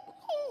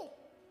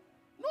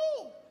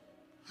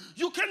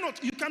 You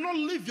cannot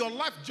live your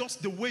life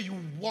just the way you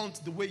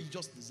want, the way you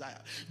just desire.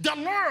 The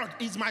Lord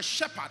is my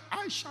shepherd.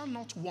 I shall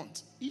not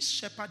want. He's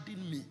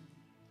shepherding me.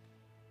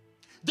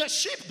 The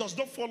sheep does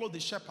not follow the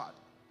shepherd.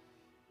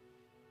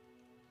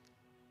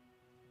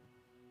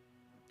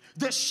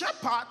 The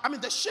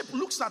sheep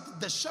looks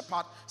at the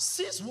shepherd,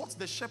 sees what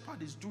the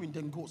shepherd is doing,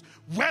 then goes.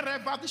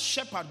 Wherever the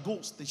shepherd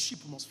goes, the sheep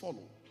must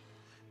follow.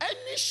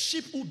 Any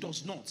sheep who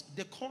does not,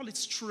 they call it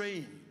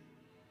straying.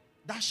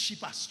 That sheep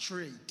has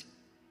strayed.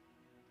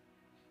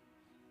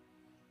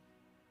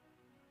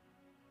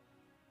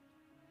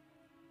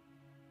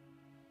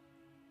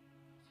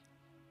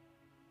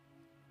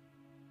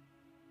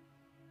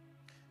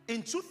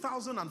 In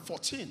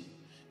 2014,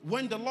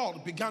 when the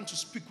Lord began to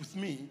speak with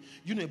me,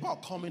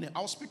 about coming in,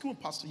 I was speaking with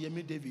Pastor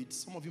Yemi David.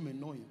 Some of you may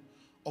know him,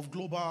 of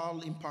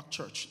Global Impact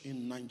Church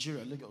in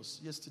Nigeria, Lagos.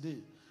 Yesterday,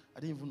 I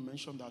didn't even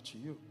mention that to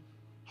you.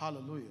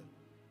 Hallelujah.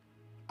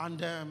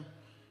 And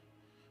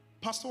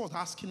Pastor was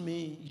asking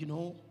me,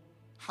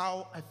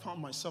 how I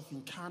found myself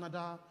in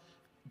Canada,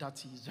 that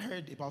he's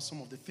heard about some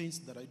of the things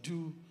that I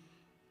do,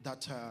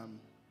 that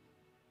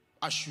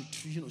I should,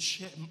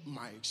 share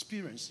my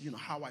experience,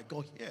 how I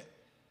got here.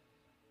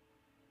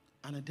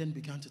 And I then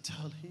began to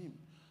tell him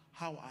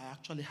how I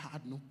actually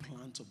had no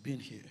plans of being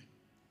here.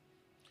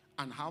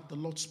 And how the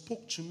Lord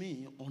spoke to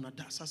me on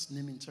Adasa's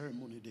naming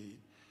ceremony day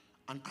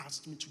and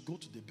asked me to go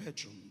to the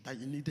bedroom, that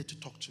he needed to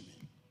talk to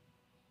me.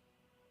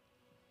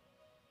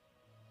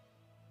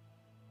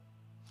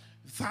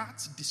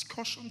 That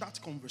discussion,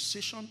 that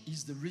conversation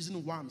is the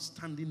reason why I'm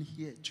standing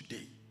here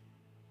today.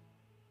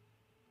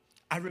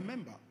 I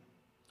remember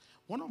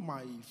one of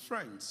my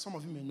friends, some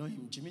of you may know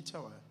him, Jimmy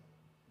Tower.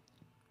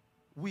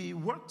 We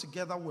worked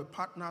together, we're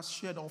partners,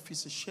 shared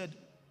offices, shared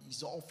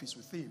his office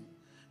with him.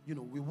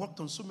 We worked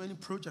on so many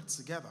projects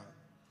together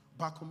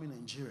back home in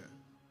Nigeria.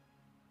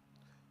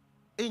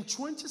 In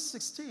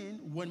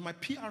 2016, when my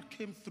PR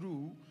came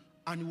through,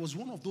 and it was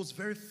one of those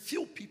very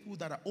few people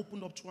that I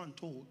opened up to and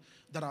told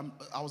that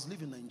I was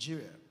living in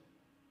Nigeria,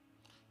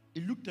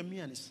 he looked at me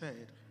and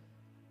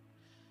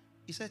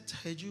he said,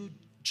 Teju,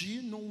 do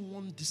you know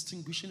one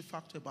distinguishing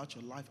factor about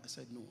your life? I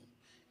said, no.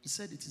 He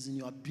said, it is in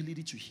your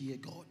ability to hear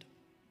God.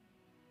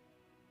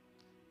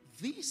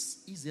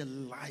 This is a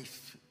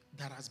life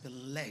that has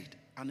been led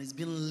and is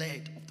being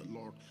led of the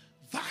Lord.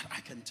 That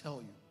I can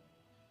tell you.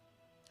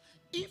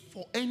 If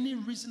for any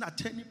reason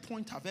at any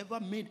point I've ever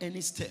made any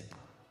step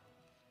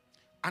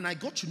and I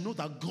got to know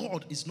that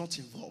God is not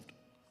involved,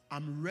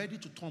 I'm ready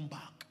to turn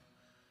back.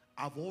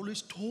 I've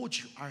always told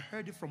you, I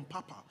heard it from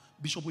Papa,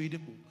 Bishop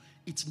Oyedepo,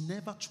 it's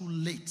never too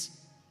late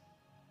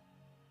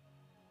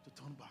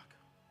to turn back.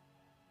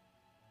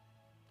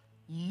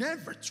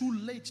 Never too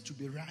late to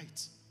be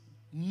right.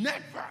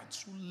 Never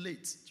too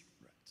late to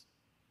be right.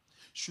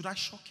 Should I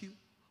shock you?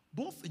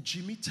 Both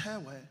Jimmy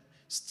Taylor,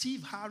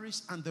 Steve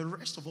Harris, and the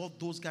rest of all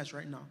those guys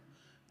right now,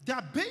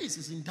 their base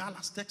is in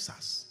Dallas,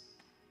 Texas.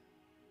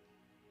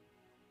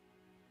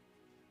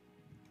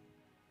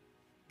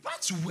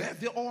 That's where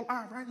they all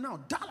are right now,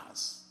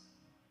 Dallas.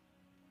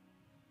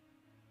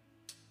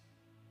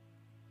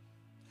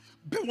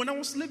 But when I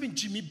was living,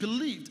 Jimmy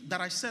believed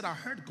that I said I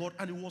heard God,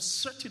 and he was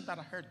certain that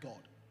I heard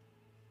God.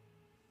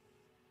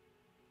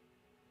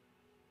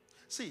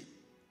 See,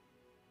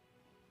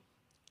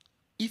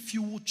 if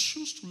you will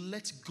choose to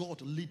let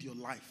God lead your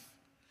life,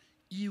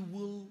 He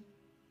will,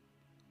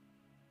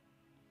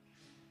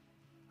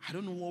 I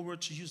don't know what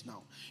word to use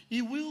now,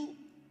 He will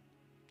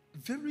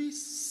very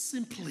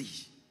simply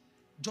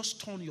just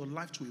turn your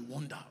life to a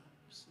wonder.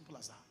 Simple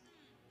as that.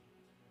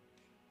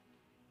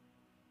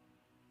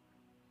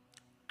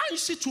 And you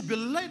see, to be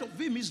led of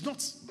Him is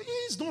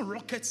not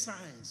rocket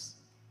science.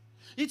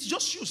 It's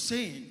just you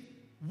saying,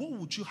 what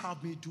would you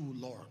have me do,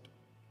 Lord?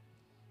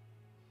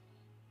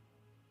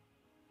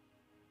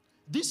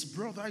 This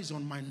brother is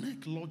on my neck,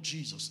 Lord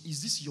Jesus.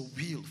 Is this your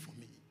will for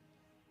me?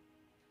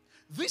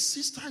 This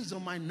sister is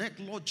on my neck,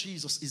 Lord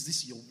Jesus. Is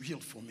this your will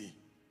for me?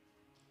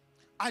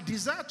 I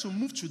desire to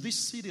move to this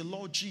city,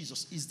 Lord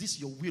Jesus. Is this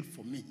your will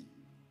for me?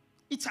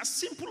 It's as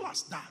simple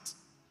as that.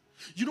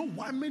 You know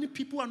why many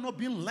people are not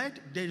being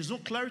led? There is no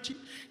clarity.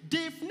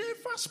 They've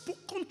never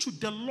spoken to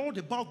the Lord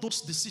about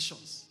those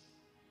decisions.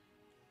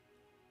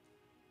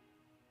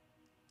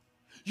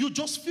 You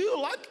just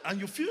feel like, and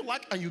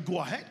you go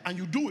ahead, and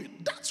you do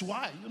it. That's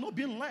why you're not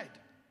being led.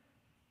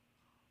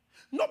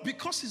 Not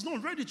because he's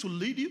not ready to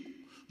lead you.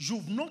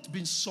 You've not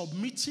been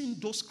submitting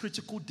those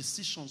critical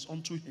decisions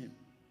unto him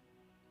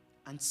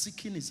and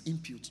seeking his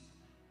input.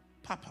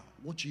 Papa,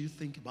 what do you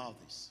think about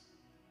this?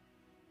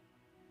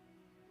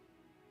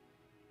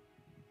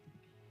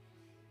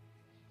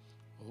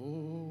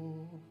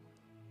 Oh,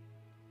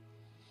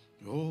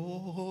 oh,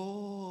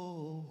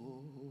 oh,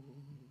 oh.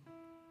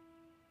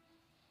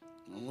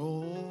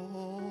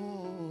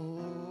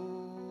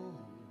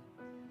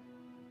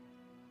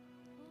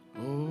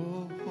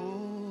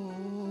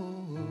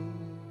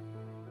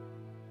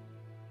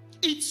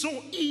 It's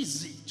so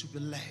easy to be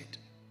led.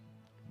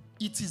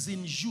 It is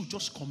in you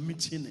just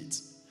committing it.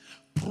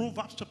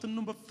 Proverbs chapter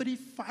number 3,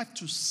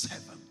 5-7.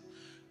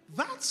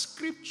 That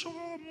scripture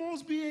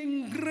must be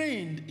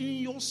ingrained in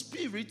your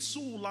spirit,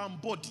 soul,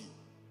 and body.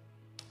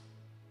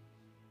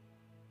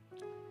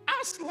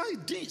 As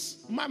like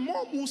this, my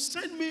mom will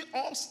send me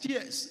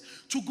upstairs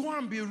to go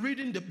and be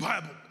reading the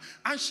Bible.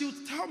 And she'll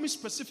tell me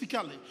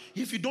specifically,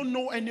 if you don't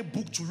know any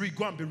book to read,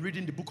 go and be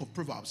reading the book of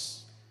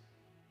Proverbs.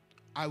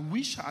 I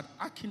wish I had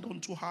acted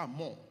unto her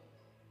more.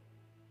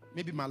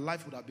 Maybe my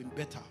life would have been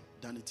better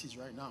than it is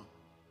right now.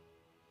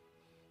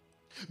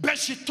 But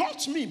she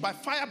taught me by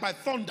fire, by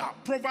thunder,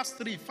 Proverbs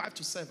 3,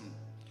 5-7.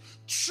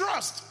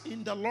 Trust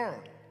in the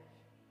Lord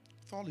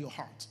with all your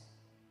heart.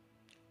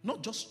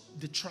 Not just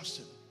the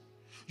trusting.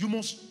 You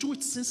must do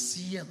it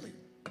sincerely.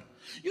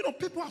 You know,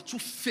 people are too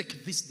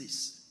fake these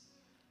days.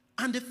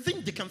 And they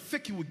think they can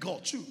fake it with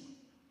God too.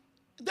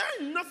 There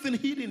ain't nothing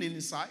hidden in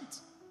his sight.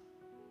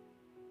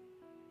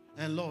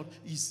 And Lord,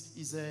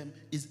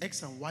 is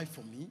X and Y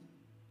for me?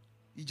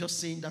 You're just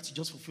saying that to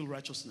just fulfill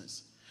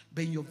righteousness.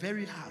 But in your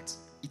very heart,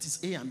 it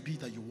is A and B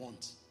that you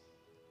want.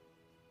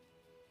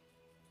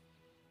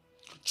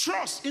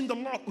 Trust in the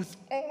Lord with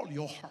all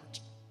your heart.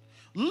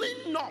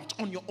 Lean not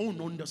on your own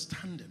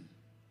understanding.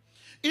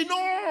 In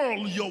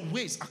all your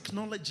ways,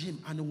 acknowledge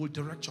him and he will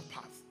direct your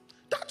path.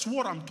 That's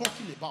what I'm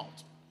talking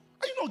about.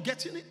 Are you not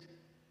getting it?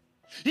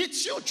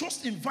 It's you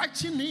just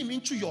inviting him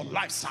into your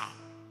life, sir.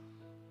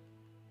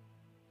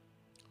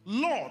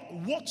 Lord,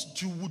 what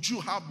would you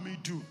have me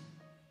do?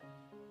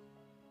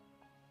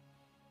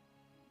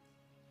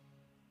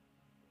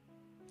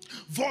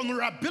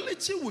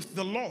 Vulnerability with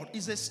the Lord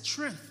is a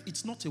strength.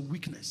 It's not a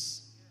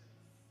weakness.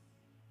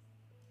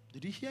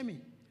 Did you hear me?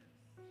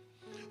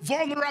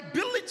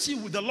 Vulnerability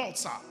with the Lord,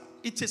 sir,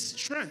 it's a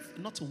strength,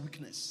 not a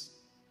weakness.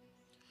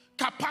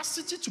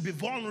 Capacity to be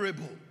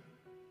vulnerable.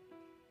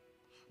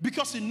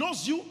 Because he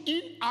knows you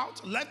in,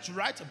 out, left,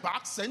 right,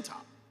 back, center.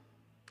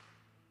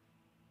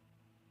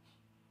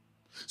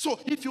 So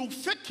if you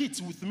fake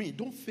it with me,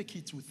 don't fake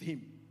it with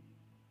him.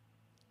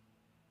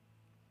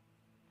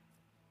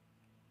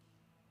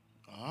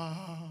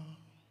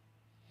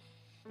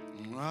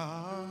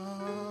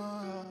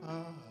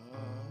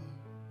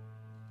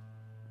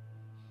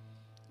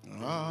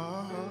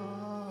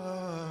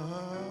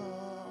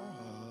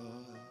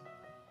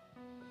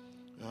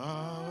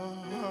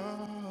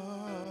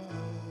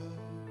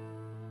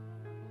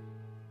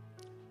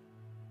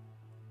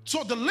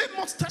 So the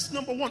litmus test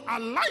number 1,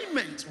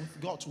 alignment with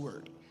God's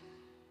word.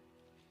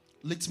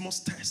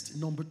 Litmus test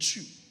number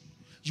 2,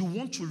 you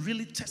want to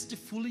really test it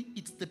fully,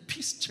 it's the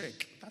peace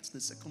check. That's the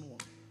second one.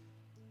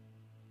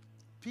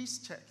 Peace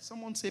check.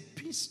 Someone say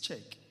peace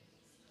check.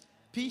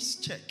 Peace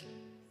check.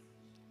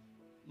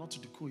 Not to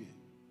Dukuye.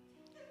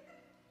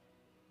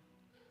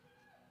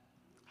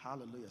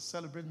 Hallelujah.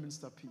 Celebrate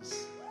Minister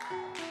Peace.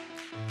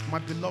 My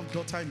beloved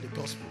daughter in the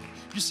gospel.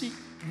 You see,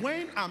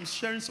 when I'm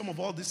sharing some of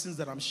all these things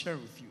that I'm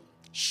sharing with you,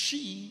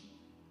 she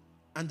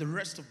and the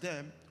rest of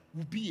them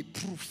will be a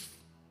proof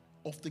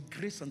of the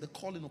grace and the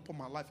calling upon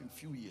my life in a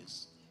few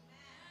years.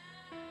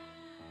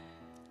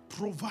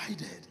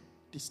 Provided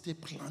they stay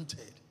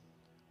planted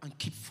and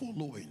keep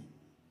following.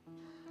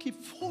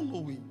 Keep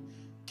following.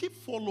 Keep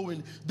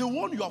following. The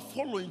one you are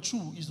following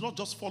too is not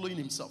just following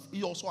himself.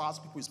 He also has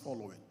people he's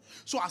following.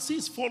 So as he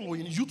is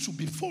following, you too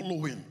be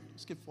following.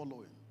 Just keep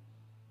following.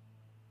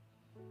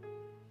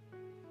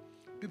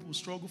 People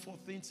struggle for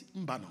things.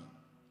 Mbano.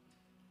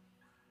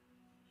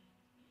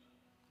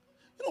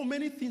 You know,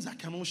 many things I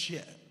cannot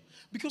share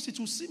because it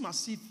will seem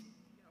as if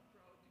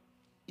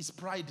it's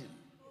priding.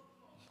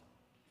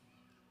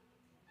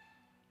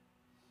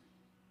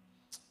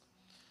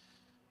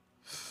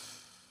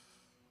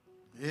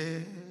 Yeah.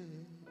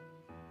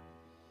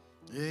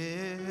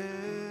 Yeah.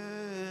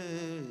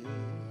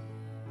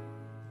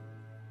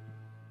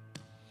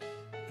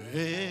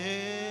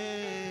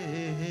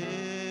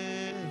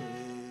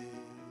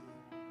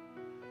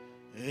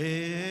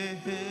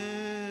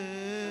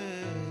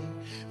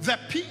 The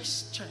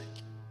peace check.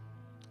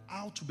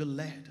 How to be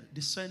led,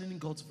 discerning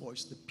God's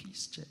voice, the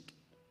peace check.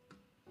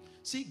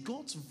 See,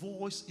 God's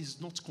voice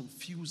is not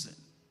confusing.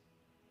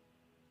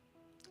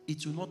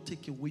 It will not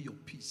take away your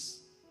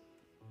peace.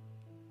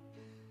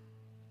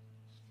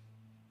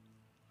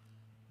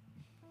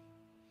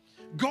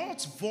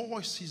 God's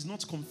voice is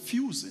not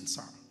confusing,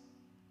 sir.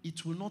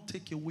 It will not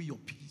take away your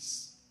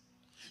peace.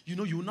 You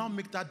know, you will now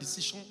make that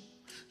decision.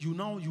 You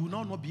will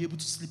now not be able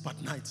to sleep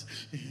at night.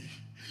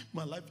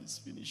 My life is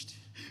finished.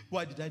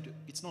 Why did I do it?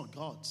 It's not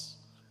God's.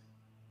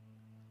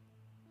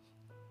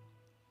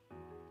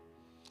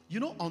 You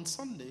know, on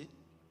Sunday,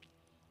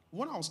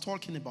 when I was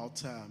talking about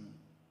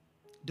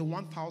the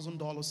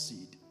 $1,000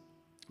 seed,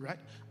 right?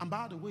 And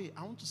by the way,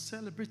 I want to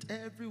celebrate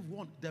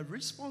everyone. The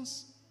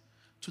response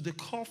to the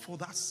call for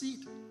that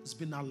seed has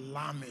been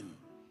alarming.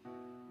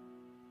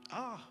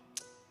 I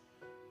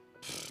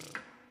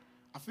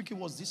think it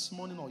was this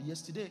morning or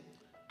yesterday.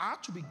 I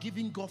had to be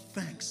giving God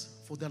thanks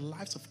for the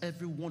lives of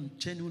everyone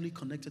genuinely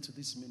connected to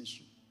this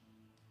ministry.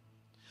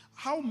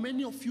 How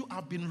many of you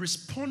have been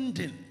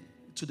responding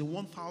to the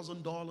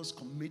 $1,000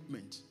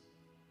 commitment?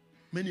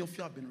 Many of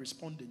you have been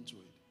responding to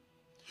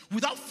it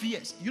without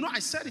fears. You know, I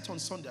said it on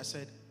Sunday. I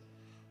said,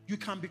 you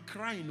can be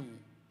crying.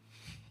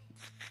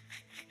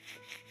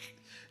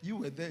 You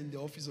were there in the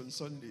office on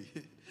Sunday.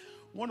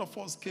 One of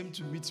us came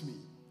to meet me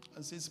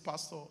and says,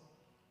 Pastor,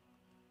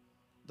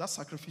 that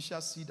sacrificial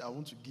seed, I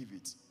want to give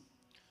it.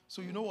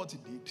 So you know what he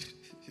did?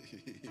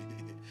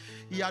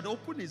 He had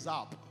opened his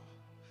app,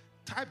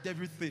 typed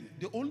everything.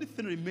 The only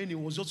thing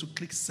remaining was just to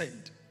click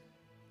send.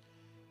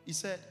 He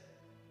said,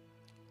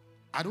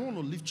 I don't want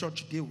to leave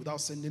church today without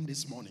sending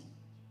this money.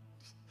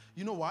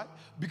 You know why?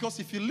 Because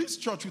if he leaves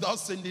church without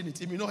sending it,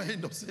 he may not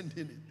end up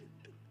sending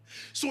it.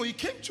 So he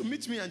came to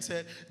meet me and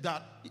said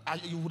that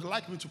he would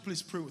like me to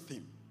please pray with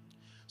him.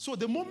 So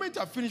the moment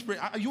I finished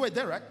praying, you were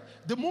there, right?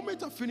 The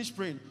moment I finished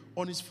praying,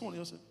 on his phone,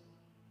 he said,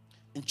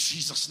 in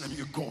Jesus' name,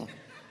 you're gone.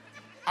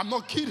 I'm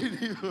not kidding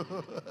you.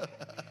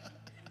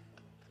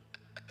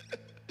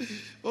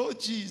 Oh,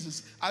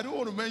 Jesus. I don't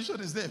want to mention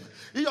his name.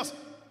 He just,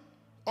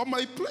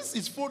 placed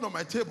his phone on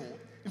my table.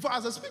 In fact,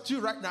 as I speak to you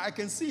right now, I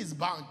can see his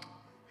bank.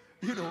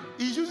 You know,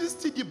 he uses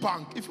TD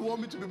Bank, if you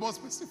want me to be more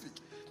specific.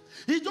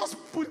 He just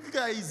put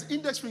his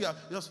index finger,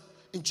 just,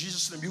 in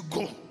Jesus' name, you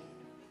go.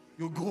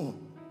 You go.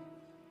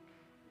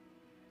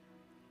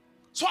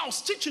 So I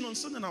was teaching on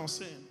Sunday and I was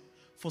saying,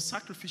 for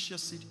sacrificial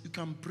seed, you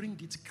can bring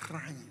it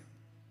crying.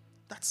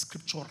 That's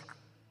scriptural.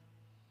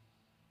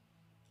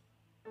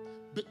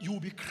 But you will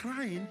be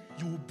crying,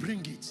 you will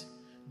bring it.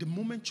 The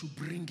moment you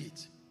bring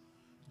it,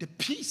 the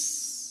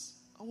peace,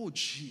 oh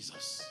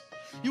Jesus,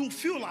 you will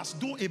feel as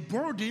though a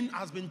burden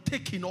has been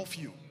taken off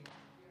you.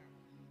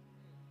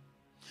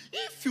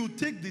 If you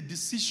take the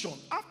decision,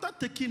 after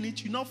taking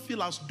it, you now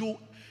feel as though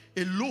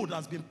a load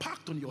has been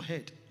packed on your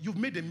head. You've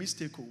made a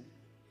mistake. Oh.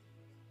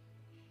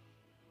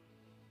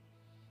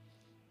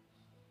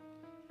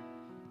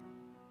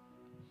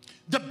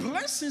 The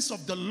blessings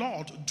of the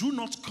Lord do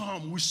not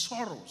come with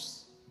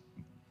sorrows.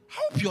 I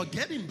hope you're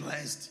getting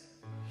blessed.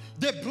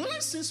 The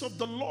blessings of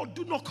the Lord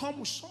do not come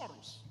with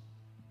sorrows.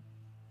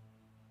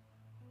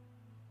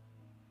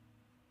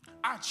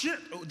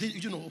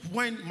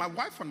 When my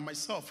wife and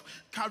myself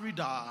carried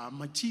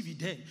my TV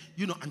there,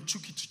 and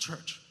took it to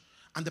church,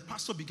 and the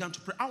pastor began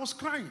to pray, I was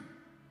crying.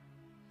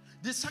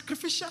 The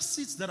sacrificial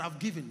seeds that I've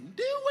given,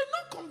 they were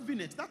not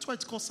convenient. That's why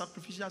it's called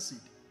sacrificial seed.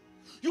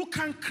 You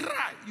can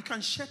cry, you can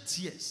shed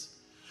tears,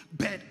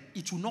 but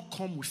it will not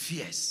come with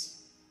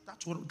fears.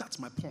 That's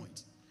my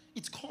point.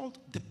 It's called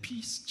the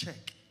peace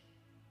check.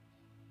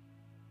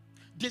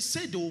 They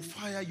say they will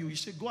fire you. You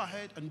say, go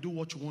ahead and do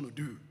what you want to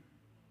do.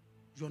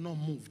 You're not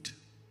moved.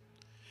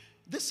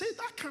 They say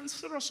that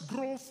cancerous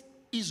growth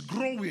is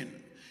growing.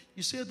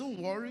 You say,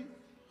 don't worry,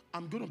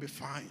 I'm going to be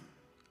fine.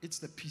 It's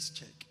the peace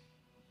check.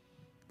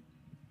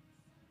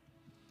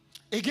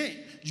 Again,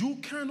 you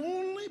can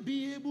only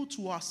be able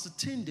to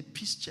ascertain the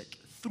peace check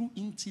through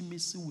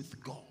intimacy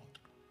with God.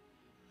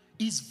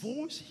 His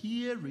voice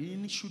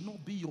hearing should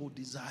not be your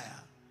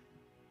desire.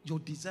 Your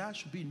desire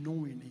should be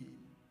knowing him.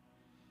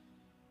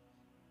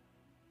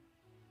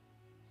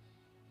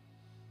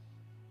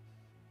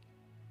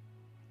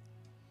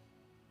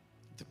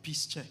 The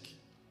peace check.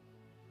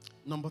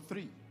 Number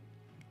 3.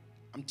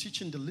 I'm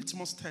teaching the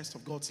litmus test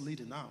of God's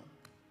leading now.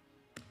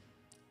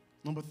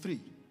 Number 3.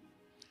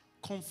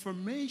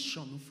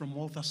 Confirmation from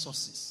other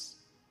sources.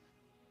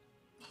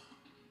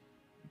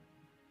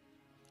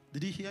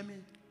 Did you hear me?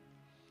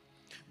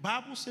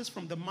 Bible says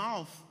from the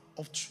mouth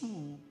of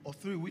 2 or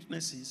 3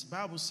 witnesses,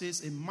 Bible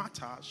says a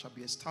matter shall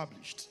be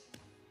established.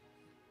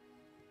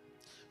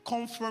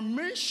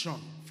 Confirmation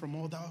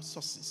from other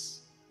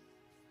sources.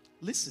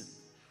 Listen,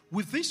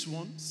 with this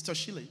one, Sister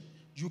Shile,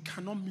 you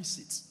cannot miss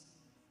it.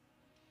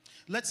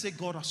 Let's say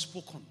God has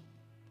spoken,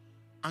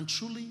 and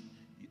truly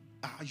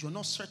you're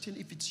not certain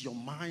if it's your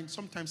mind.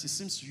 Sometimes it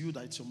seems to you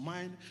that it's your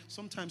mind.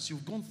 Sometimes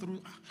you've gone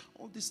through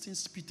all these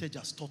things Peter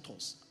just taught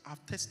us.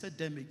 I've tested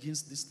them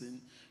against this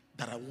thing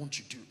that I want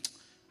to do.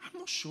 I'm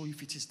not sure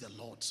if it is the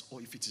Lord's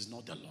or if it is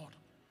not the Lord.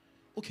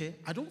 Okay,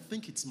 I don't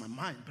think it's my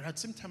mind, but at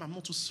the same time, I'm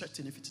not too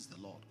certain if it is the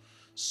Lord.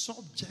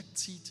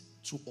 Subject it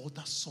to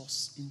other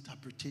source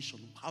interpretation.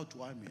 How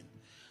do I mean?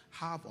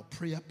 Have a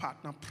prayer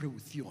partner pray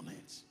with you on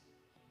it.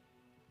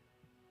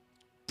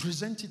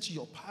 Present it to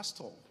your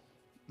pastor.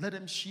 Let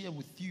them share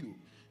with you,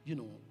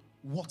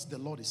 what the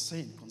Lord is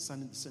saying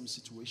concerning the same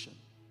situation.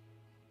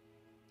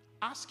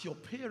 Ask your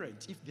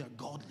parents, if they are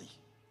godly,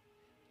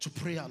 to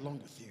pray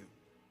along with you.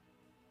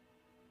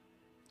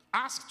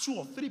 Ask 2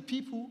 or 3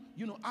 people,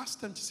 ask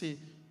them to say,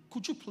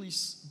 could you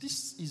please,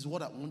 this is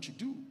what I want you to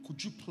do.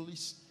 Could you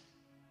please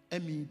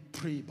let me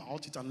pray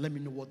about it and let me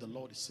know what the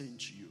Lord is saying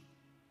to you?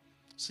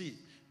 See,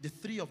 the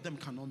 3 of them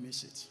cannot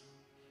miss it,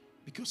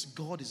 because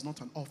God is not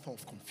an author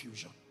of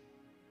confusion.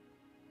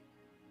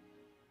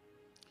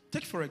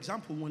 Take, for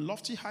example, when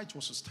Lofty Heights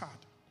was to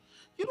start,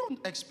 you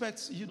don't expect,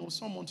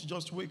 someone to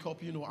just wake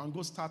up, and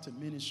go start a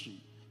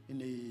ministry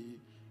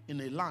in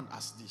a land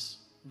as this,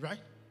 right?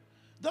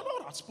 The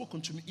Lord had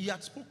spoken to me. He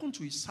had spoken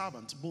to his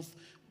servants, both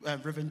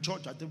Reverend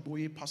George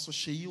Adeboye, Pastor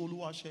Sheyi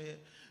Oluwase,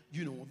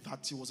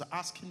 that he was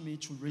asking me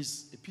to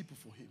raise a people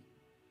for him.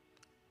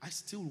 I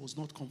still was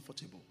not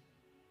comfortable.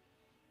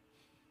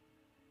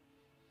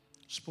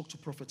 Spoke to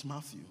Prophet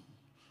Matthew.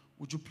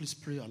 Would you please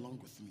pray along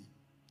with me?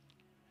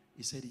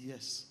 He said,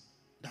 yes,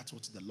 that's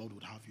what the Lord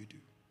would have you do.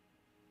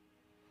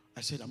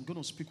 I said, I'm going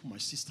to speak with my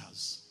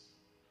sisters,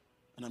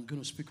 and I'm going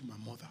to speak with my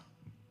mother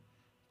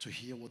to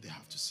hear what they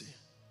have to say.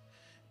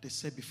 They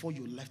said before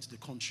you left the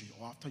country,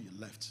 or after you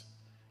left,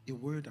 a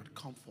word had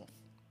come forth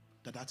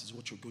that is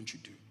what you're going to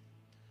do.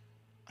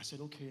 I said,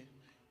 okay.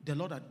 The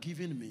Lord had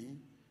given me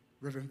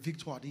Reverend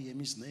Victor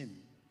Adeyemi's name,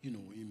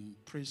 in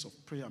praise of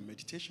prayer and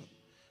meditation,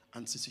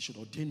 and since he should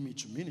ordain me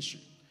to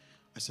ministry,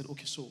 I said,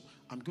 okay, so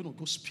I'm going to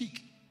go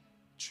speak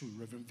to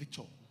Reverend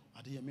Victor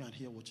Adeyemi and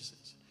hear what he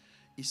says.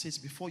 He says,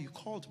 before you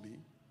called me,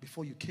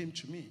 before you came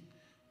to me,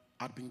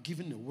 I'd been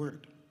given a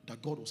word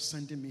that God was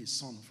sending me a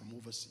son from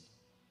overseas.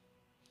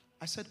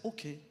 I said,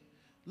 okay,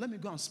 let me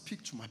go and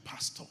speak to my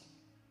pastor.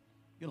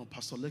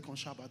 Pastor Lekon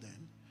Shaba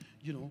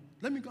then.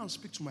 Let me go and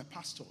speak to my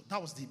pastor.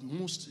 That was the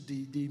most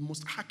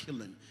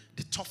Herculean,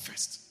 the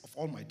toughest of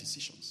all my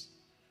decisions.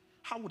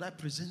 How would I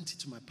present it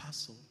to my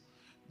pastor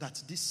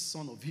that this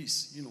son of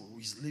his,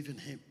 is leaving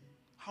him?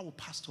 How would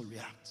pastor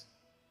react?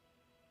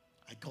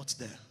 I got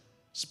there,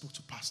 spoke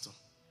to pastor,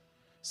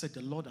 said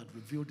the Lord had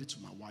revealed it to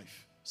my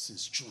wife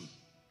since June.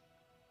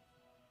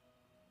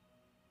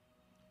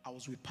 I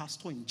was with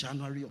pastor in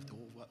January of the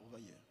over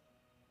year.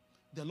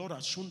 The Lord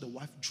had shown the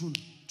wife June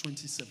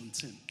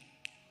 2017.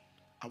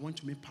 I went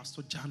to meet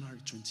pastor January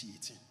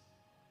 2018.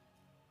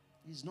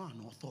 He's not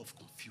an author of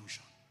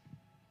confusion.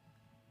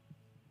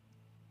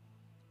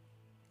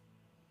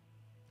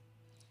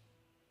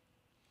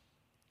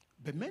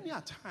 But many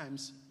a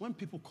times when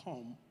people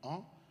come,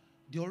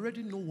 they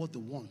already know what they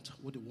want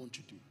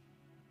to do.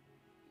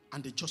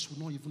 And they just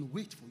will not even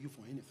wait for you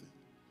for anything.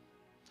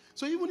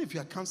 So even if you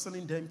are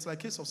counseling them, it's like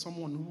a case of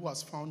someone who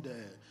has found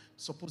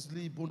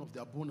supposedly bone of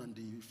their bone and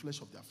the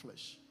flesh of their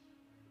flesh.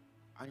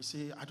 And you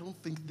say, I don't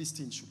think this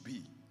thing should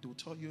be. They will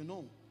tell you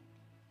no.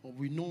 Or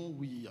we know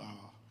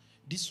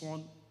this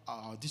one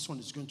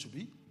is going to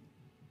be.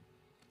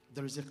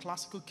 There is a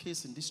classical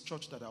case in this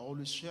church that I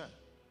always share.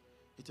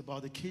 It's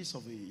about the case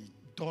of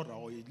a daughter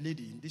or a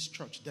lady in this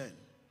church then,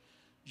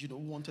 who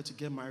wanted to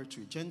get married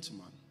to a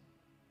gentleman.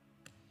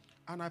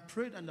 And I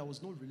prayed and there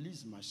was no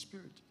release in my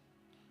spirit.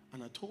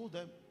 And I told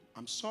them,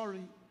 I'm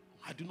sorry,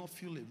 I do not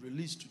feel a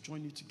release to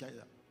join you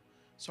together.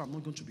 So I'm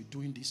not going to be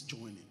doing this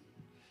joining.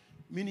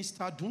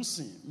 Minister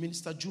Dunsin,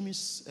 Minister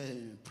Jumi's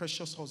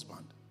precious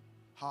husband,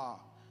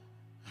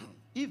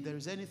 if there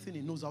is anything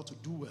he knows how to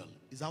do well,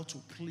 is how to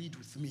plead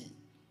with me.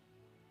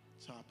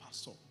 So,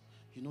 Pastor,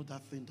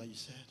 that thing that you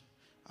said?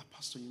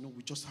 Pastor,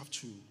 we just have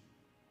to.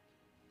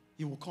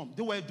 He will come.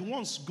 They were the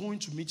ones going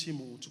to meet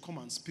him to come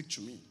and speak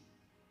to me.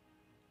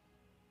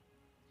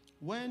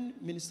 When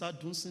Minister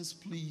Dunsin's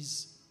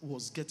pleas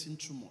was getting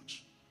too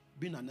much,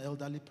 being an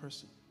elderly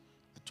person,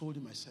 I told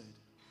him, I said,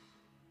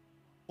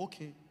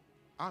 okay,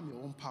 I'm your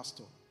own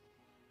pastor.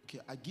 Okay,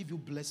 I give you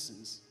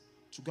blessings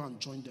to go and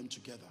join them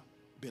together,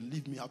 but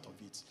leave me out of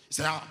it. He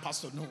said,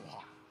 Pastor, no.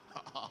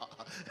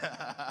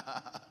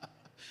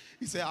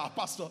 He said,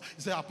 Pastor,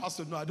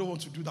 no, I don't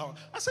want to do that.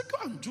 I said, go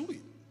and do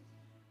it.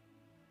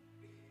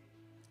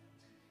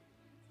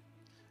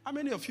 How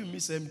many of you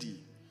miss MD?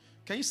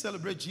 Can you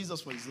celebrate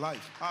Jesus for his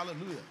life?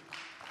 Hallelujah.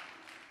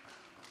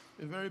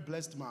 A very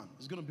blessed man.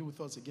 He's going to be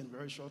with us again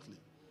very shortly.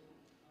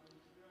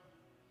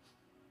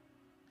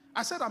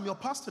 I said, I'm your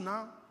pastor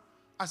now.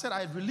 I said,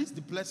 I released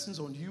the blessings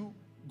on you.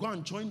 Go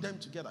and join them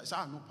together. I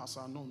said, no,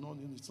 Pastor, no,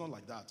 it's not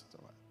like that.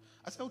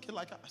 I said, okay,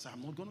 I said,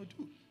 I'm not going to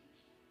do.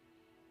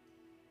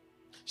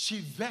 She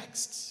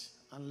vexed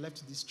and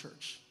left this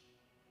church.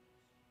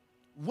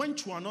 Went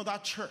to another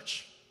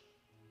church.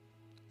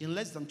 In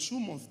less than 2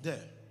 months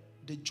there,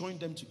 they joined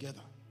them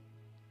together.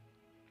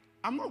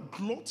 I'm not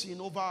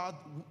gloating over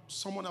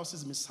someone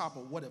else's mishap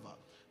or whatever.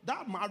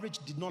 That marriage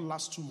did not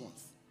last 2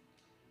 months.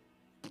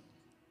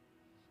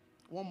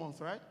 1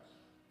 month, right?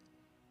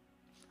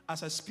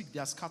 As I speak, they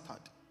are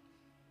scattered.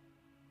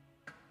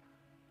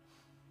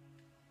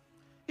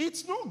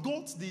 It's not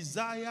God's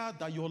desire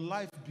that your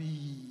life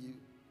be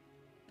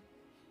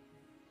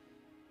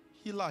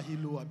hila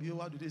hilo.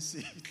 What do they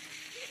say?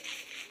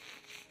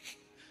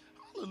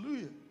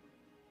 Hallelujah.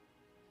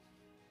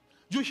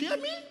 You hear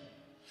me?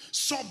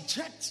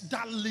 Subject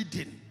that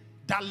leading.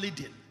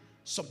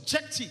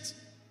 Subject it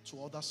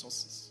to other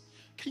sources.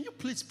 Can you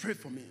please pray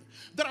for me?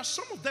 There are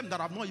some of them that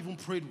I've not even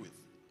prayed with.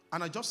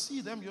 And I just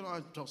see them,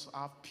 I just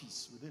have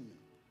peace within me.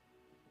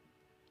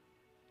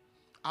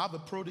 I have a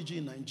prodigy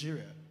in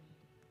Nigeria.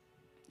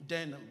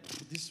 Then,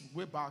 this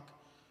way back,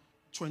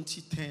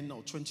 2010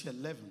 or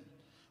 2011,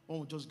 when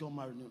we just got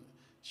married,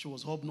 she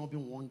was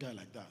hobnobbing one guy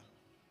like that.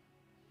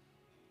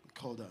 I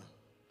called her.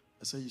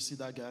 I said, you see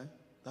that guy?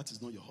 That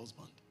is not your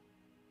husband.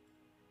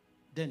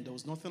 Then there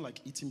was nothing like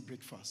eating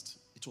breakfast.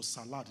 It was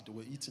salad they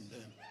were eating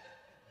then.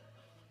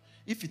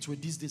 If it were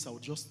these days, I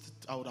would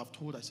have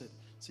told, I said,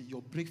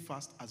 your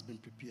breakfast has been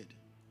prepared.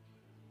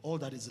 All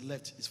that is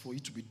left is for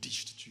it to be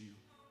dished to you.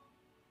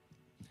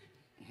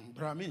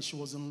 But I mean, she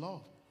was in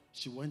love.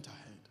 She went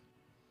ahead.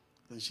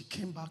 Then she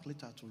came back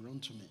later to run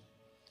to me.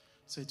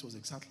 So it was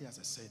exactly as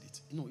I said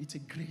it. It's a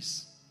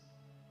grace.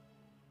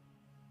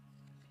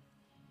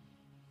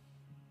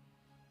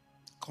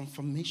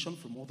 Confirmation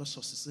from other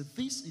sources. So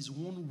this is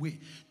one way.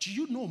 Do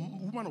you know,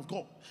 woman of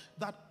God,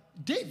 that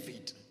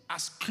David,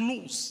 as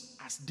close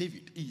as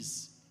David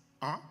is,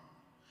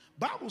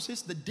 Bible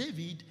says that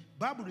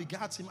Bible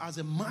regards him as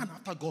a man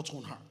after God's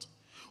own heart.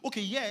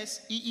 Okay,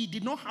 yes, he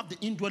did not have the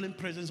indwelling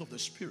presence of the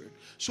Spirit.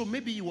 So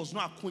maybe he was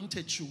not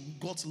acquainted to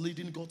God's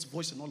leading, God's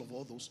voice and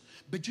all those.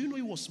 But do you know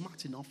he was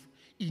smart enough?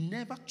 He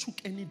never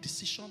took any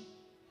decision,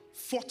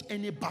 fought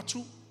any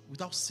battle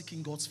without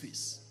seeking God's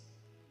face.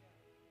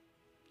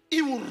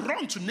 He would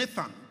run to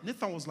Nathan.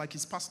 Nathan was like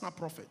his personal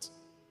prophet.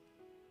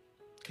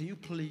 Can you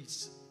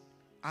please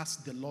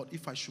ask the Lord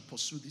if I should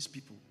pursue these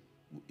people?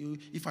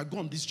 If I go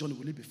on this journey,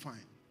 will it be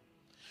fine?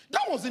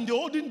 That was in the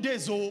olden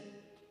days, oh.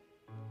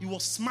 He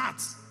was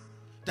smart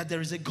that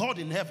there is a God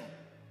in heaven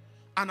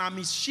and I'm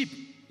his sheep.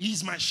 He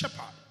is my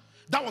shepherd.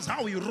 That was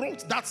how he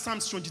wrote that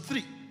Psalms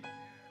 23.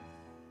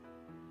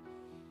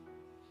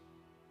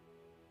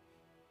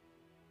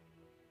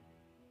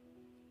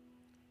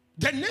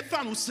 Then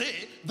Nathan will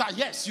say that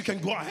yes, you can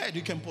go ahead,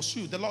 you can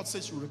pursue. The Lord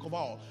says you will recover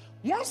all.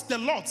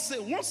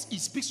 Once he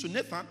speaks to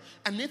Nathan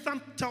and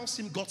Nathan tells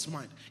him God's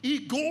mind, he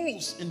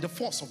goes in the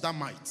force of that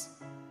might.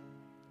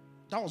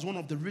 That was one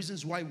of the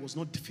reasons why he was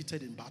not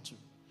defeated in battle.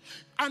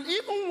 And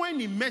even when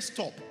he messed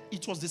up,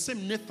 it was the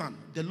same Nathan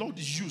the Lord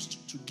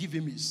used to give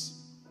him his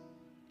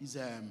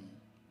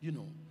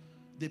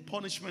the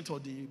punishment or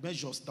the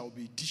measures that will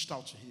be dished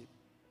out to him.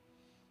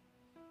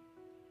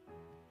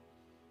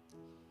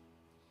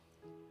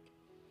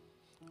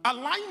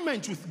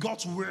 Alignment with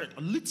God's word,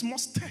 a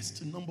litmus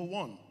test, number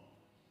one.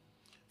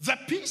 The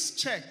peace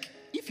check,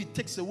 if it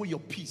takes away your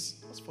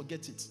peace, just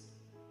forget it.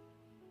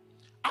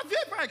 Have you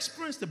ever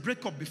experienced a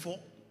breakup before?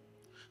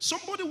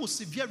 Somebody will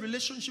severe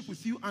relationship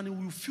with you and it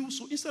will feel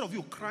so, instead of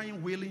you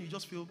crying, wailing, you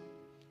just feel,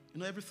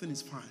 everything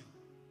is fine.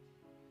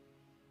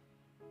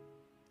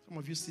 Some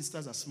of you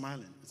sisters are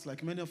smiling. It's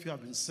like many of you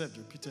have been saved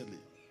repeatedly.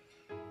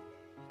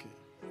 Okay.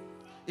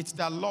 It's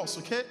that loss,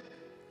 okay?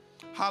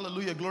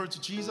 Hallelujah, glory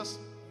to Jesus.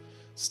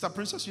 Sister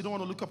Princess, you don't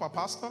want to look up our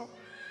pastor?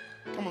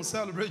 Come on,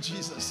 celebrate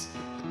Jesus.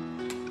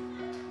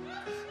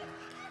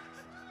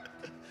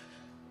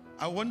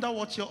 I wonder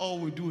what you all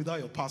will do without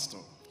your pastor.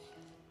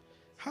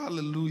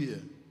 Hallelujah.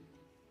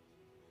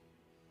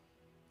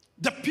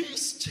 The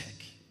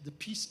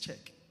peace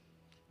check.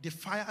 They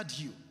fired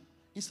you.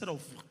 Instead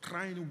of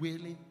crying,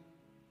 wailing,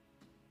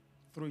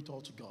 throw it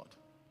all to God.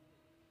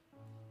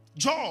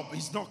 Job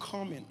is not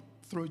coming,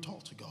 throw it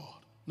all to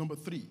God. Number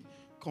 3,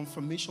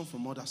 confirmation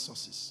from other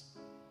sources.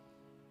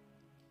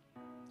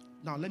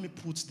 Now let me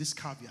put this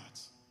caveat.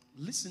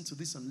 Listen to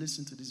this and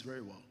listen to this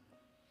very well.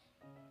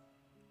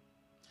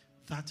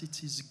 That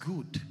it is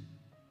good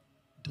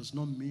does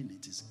not mean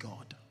it is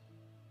God.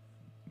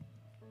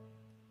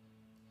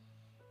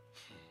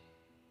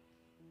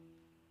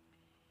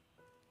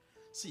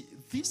 See,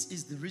 this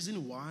is the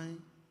reason why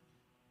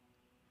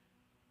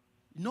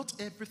not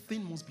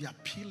everything must be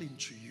appealing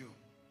to you.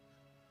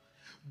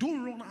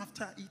 Don't run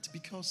after it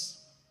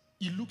because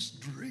it looks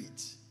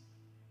great.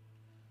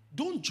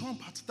 Don't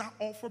jump at that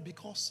offer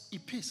because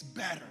it pays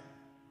better.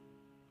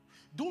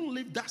 Don't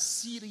leave that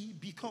city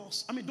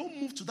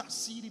don't move to that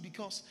city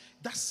because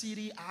that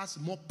city has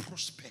more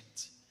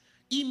prospect.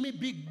 It may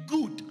be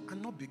good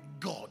and not be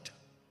God.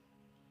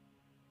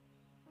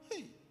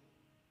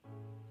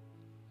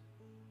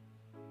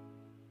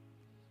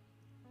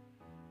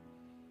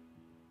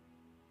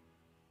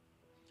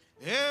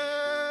 Hey.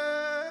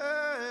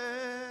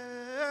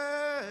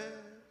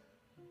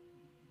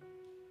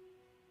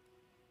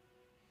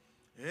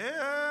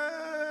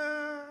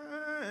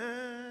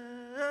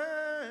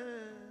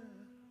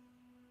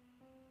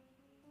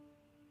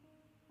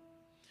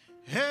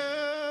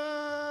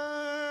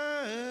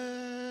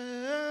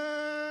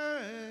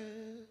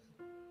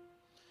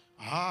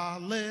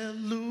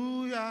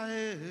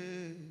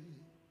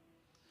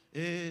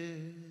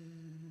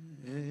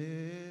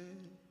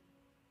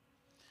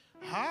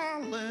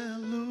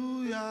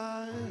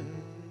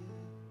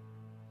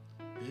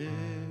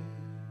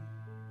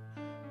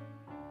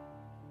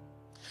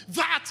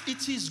 That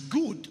it is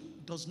good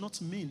does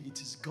not mean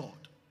it is God.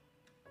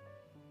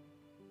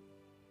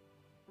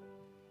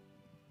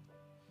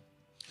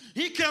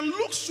 He can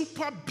look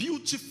super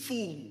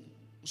beautiful,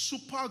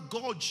 super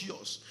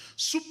gorgeous,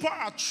 super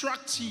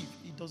attractive.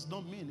 It does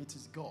not mean it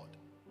is God.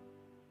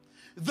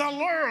 The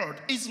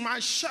Lord is my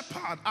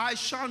shepherd, I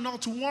shall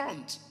not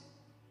want.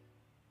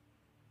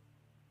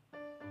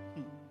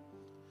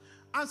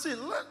 And see,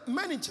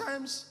 many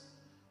times,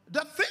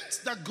 the things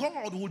that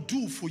God will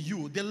do for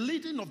you, the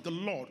leading of the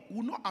Lord,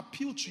 will not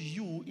appeal to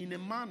you in a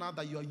manner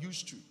that you are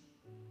used to.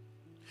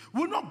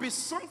 Will not be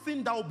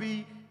something that will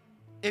be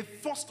a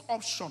first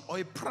option or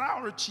a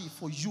priority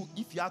for you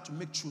if you have to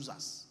make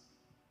choosers.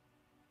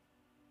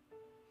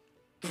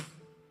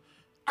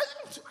 I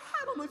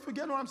don't know if you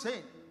get what I'm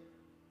saying.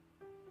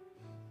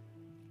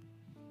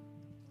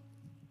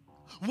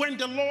 When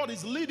the Lord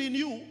is leading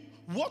you,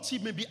 what he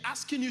may be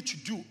asking you to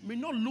do may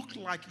not look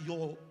like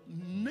your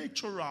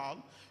natural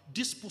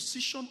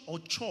disposition or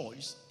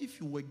choice if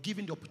you were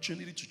given the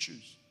opportunity to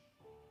choose.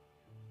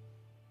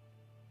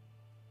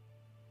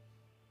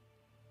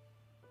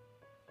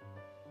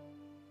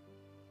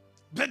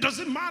 But does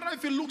it matter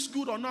if it looks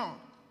good or not?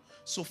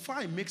 So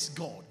far it makes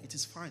God, it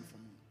is fine for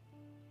me.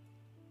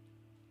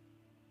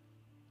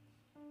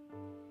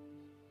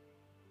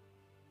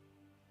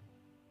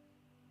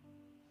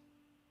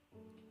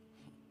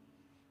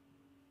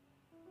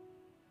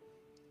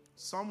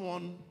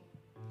 Someone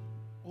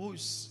who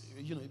is,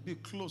 a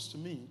bit close to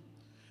me,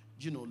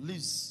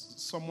 lives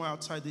somewhere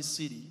outside this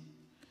city,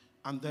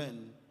 and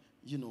then,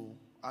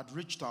 I'd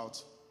reached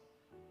out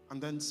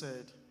and then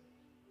said,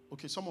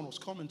 okay, someone was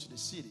coming to the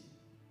city.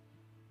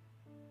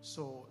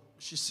 So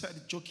she said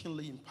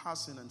jokingly in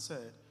passing and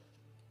said,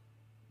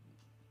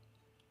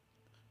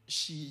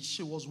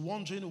 she was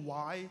wondering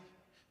why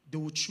they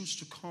would choose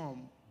to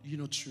come,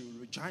 to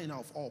Regina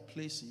of all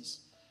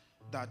places,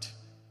 that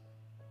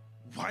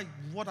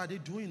what are they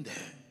doing there?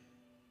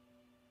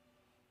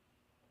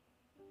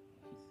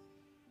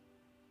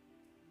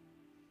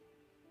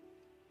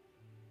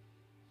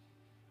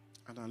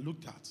 And I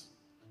looked at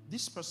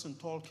this person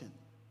talking.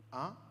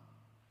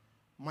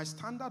 My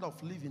standard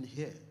of living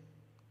here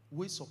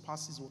way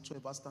surpasses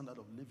whatsoever standard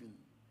of living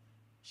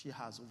she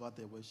has over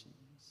there where she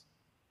is.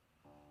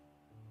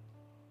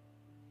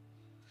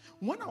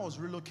 When I was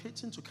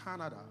relocating to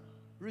Canada,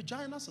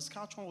 Regina,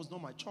 Saskatchewan was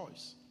not my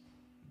choice.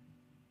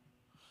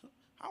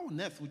 How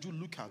on earth would you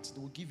look at, they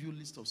will give you a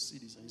list of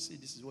cities and you say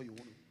this is what you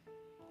want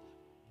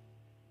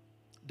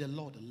to. The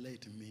Lord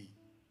led me.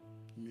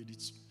 He made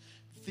it.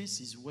 This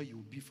is where you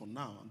will be for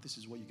now, and this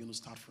is where you're going to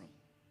start from.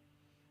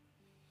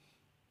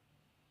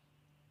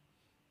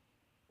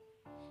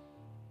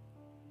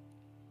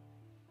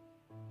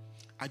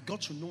 I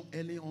got to know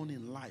early on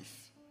in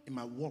life, in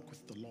my walk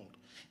with the Lord,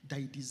 that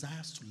he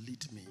desires to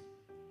lead me.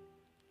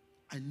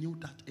 I knew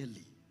that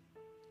early.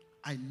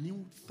 I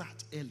knew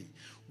that early.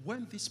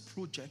 When this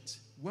project,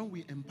 when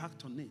we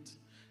embarked on it,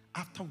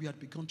 after we had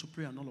begun to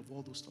pray and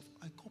all those stuff,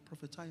 I called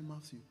Prophet I.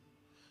 Matthew.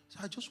 So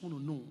I just want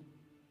to know,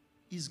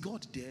 is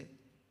God there?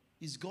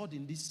 Is God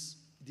in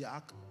the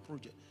Ark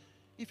project?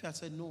 If he had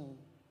said no,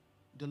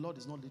 the Lord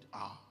is not leading.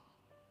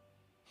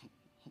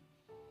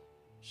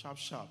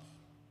 Sharp.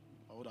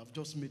 I would have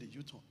just made a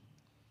U-turn.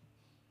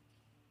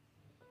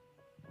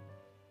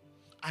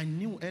 I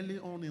knew early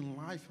on in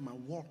life, in my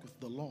walk with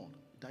the Lord,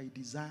 that he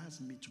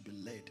desires me to be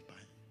led by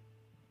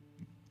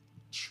him.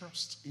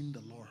 Trust in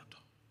the Lord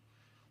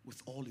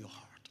with all your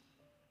heart.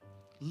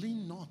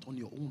 Lean not on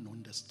your own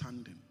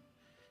understanding.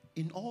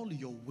 In all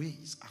your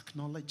ways,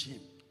 acknowledge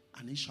him,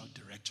 and he shall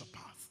direct your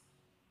path.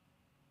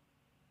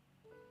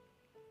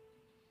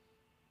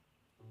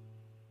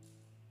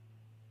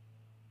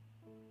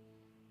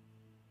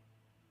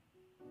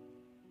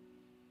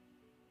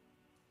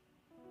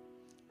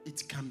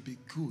 It can be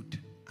good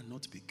and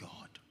not be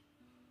God.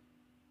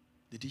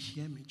 Did you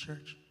hear me,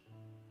 church?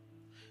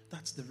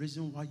 That's the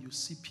reason why you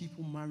see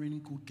people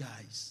marrying good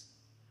guys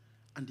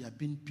and they are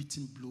being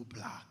beaten blue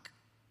black.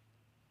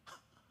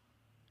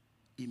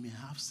 He may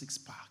have 6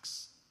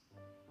 packs,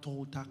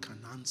 tall, dark,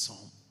 and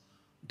handsome.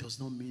 Does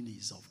not mean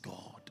he's of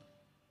God.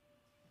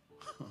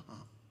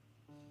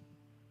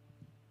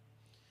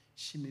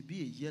 She may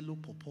be a yellow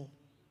pawpaw,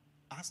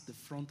 as the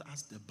front,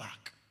 as the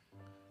back,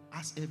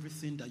 as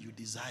everything that you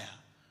desire.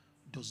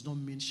 Does not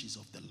mean she's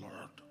of the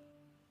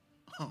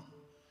Lord.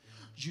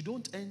 You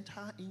don't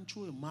enter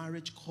into a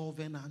marriage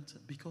covenant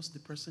because the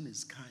person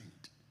is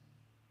kind,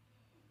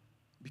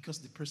 because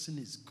the person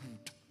is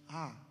good.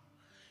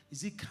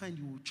 Is it kind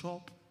you will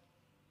chop?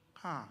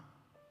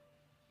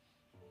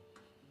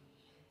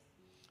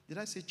 Did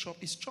I say chop?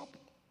 Is chop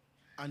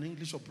an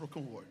English or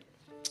broken word?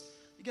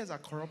 You guys are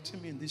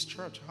corrupting me in this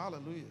church.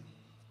 Hallelujah.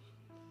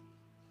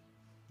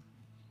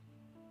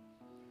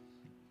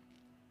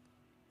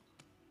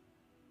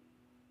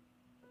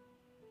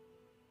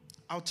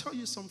 I'll tell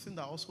you something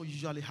that also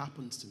usually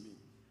happens to me.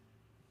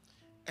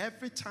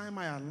 Every time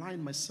I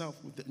align myself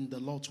in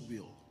the Lord's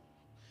will,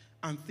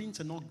 and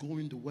things are not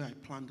going the way I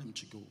planned them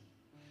to go,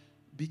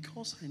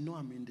 Because I know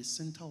I'm in the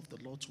center of the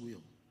Lord's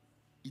will,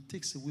 it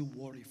takes away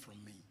worry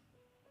from me.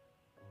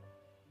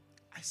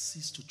 I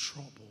cease to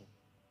trouble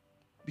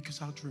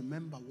because I have to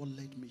remember what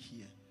led me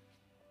here.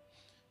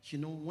 You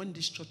know, when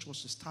this church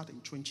was to start in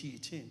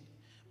 2018,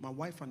 my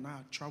wife and I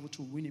traveled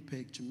to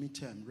Winnipeg to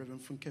meet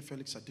Reverend Funke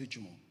Felix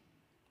Adejumo.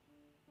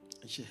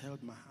 And she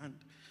held my hand,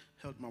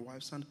 held my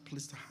wife's hand,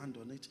 placed her hand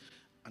on it,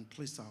 and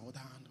placed her other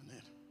hand on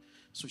it.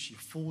 So she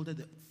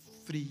folded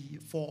the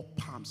 4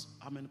 palms.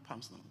 How many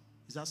palms now?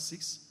 Is that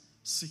 6?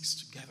 6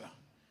 together.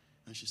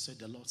 And she said,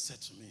 the Lord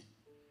said to me,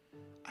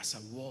 as I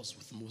was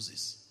with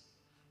Moses,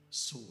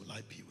 so will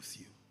I be with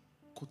you.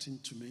 Quoting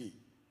to me,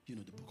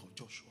 the book of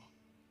Joshua.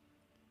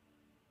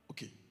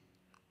 Okay.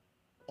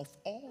 Of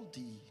all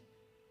the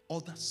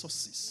other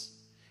sources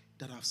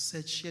that I've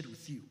shared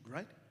with you,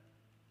 right?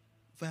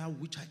 Via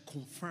which I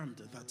confirmed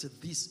that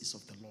this is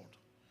of the Lord.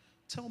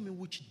 Tell me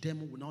which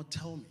demo will now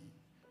tell me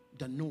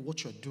that no,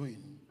 what you're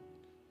doing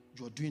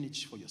it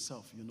for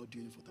yourself. You're not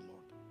doing it for the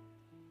Lord.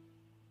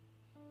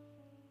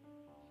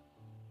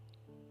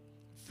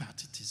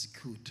 That it is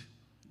good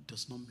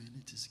does not mean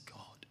it is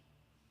God.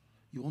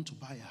 You want to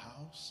buy a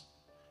house?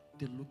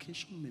 The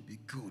location may be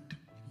good.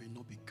 It may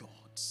not be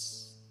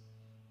God's.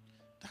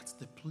 That's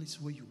the place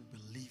where you will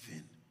believe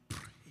in.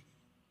 Pray.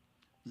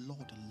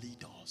 Lord,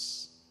 lead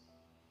us.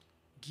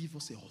 Give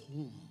us a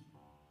home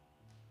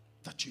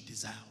that you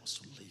desire us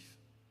to live.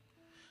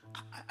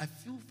 I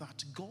feel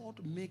that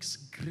God makes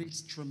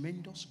grace,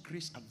 tremendous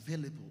grace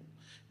available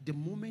the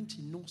moment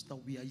he knows that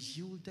we are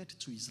yielded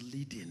to his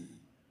leading.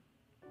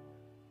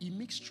 He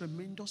makes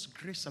tremendous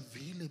grace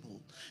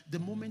available the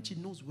moment he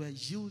knows we are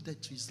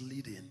yielded to his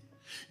leading.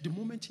 The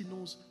moment he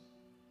knows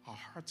our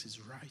heart is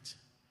right,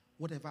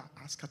 whatever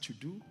I ask her to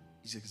do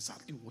is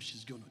exactly what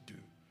she's going to do.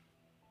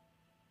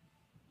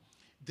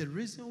 The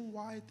reason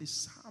why the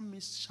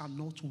psalmist shall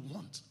not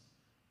want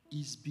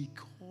is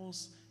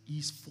because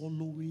he's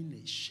following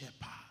a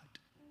shepherd.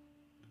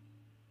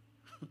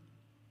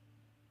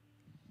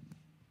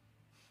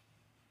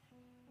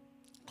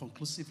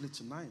 Conclusively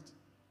tonight,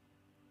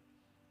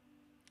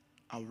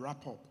 I'll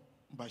wrap up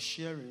by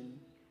sharing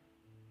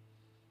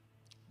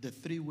the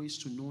 3 ways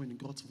to know in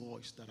God's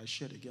voice that I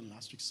shared again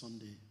last week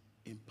Sunday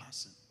in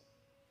passing.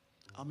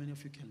 How many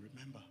of you can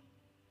remember?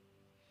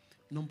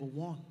 Number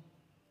 1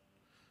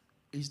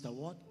 is the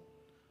what?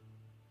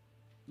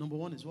 Number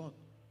 1 is what?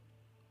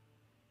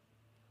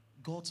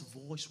 God's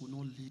voice will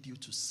not lead you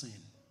to sin.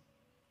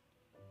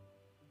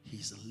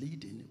 His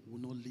leading will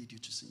not lead you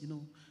to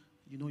sin.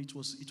 You know, it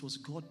was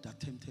God that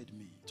tempted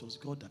me. It was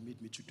God that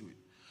made me to do it.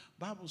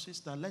 Bible says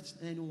that let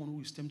anyone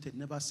who is tempted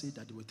never say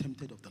that they were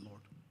tempted of the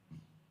Lord.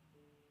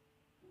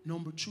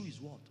 Number 2 is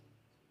what?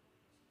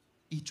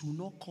 It will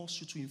not cause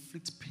you to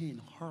inflict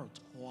pain, hurt,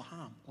 or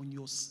harm on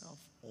yourself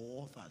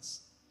or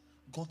others.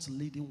 God's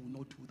leading will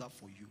not do that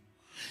for you.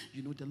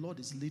 You know, the Lord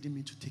is leading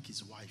me to take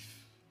his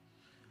wife.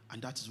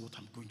 And that is what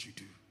I'm going to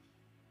do.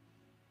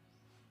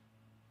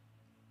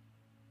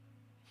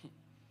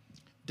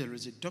 There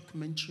is a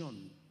documentary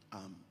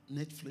on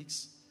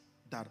Netflix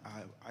that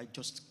I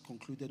just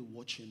concluded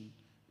watching.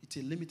 It's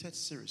a limited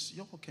series.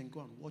 You all can go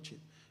and watch it.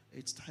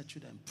 It's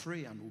titled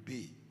Pray and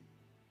Obey.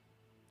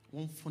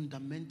 One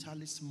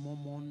fundamentalist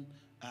Mormon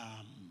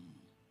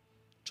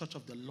Church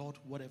of the Lord,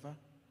 whatever,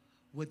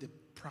 where they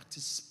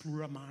practice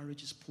plural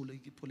marriages,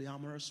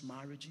 polyamorous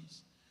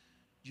marriages.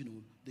 You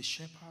know, the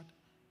shepherd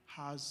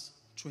has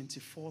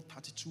 24,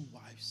 32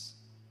 wives.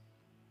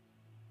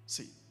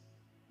 See,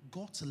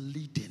 God's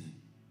leading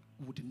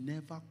would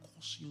never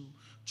cause you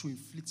to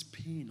inflict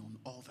pain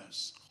on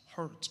others,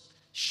 hurt,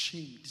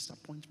 shame,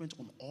 disappointment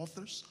on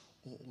others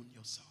or on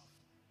yourself.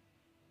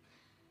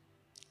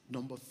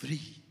 Number 3,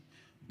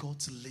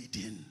 God's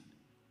leading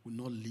will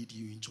not lead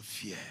you into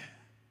fear.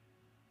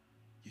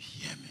 You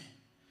hear me?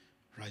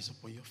 Rise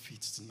up on your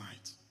feet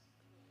tonight.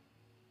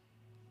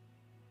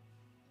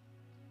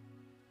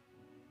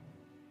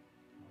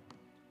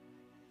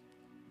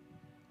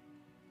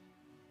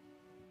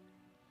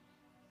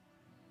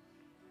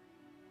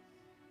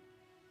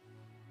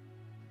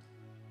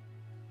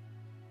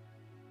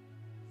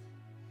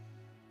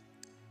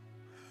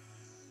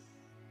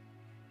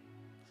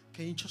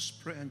 Can you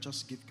just pray and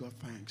just give God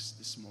thanks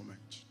this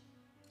moment?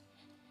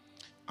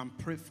 And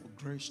pray for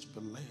grace to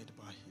be led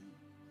by him.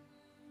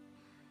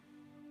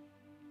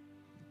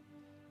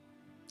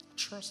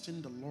 Trust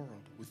in the Lord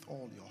with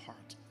all your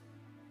heart.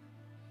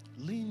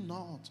 Lean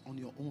not on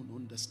your own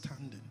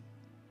understanding.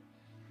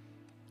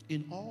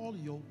 In all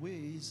your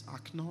ways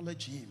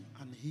acknowledge him,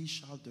 and he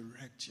shall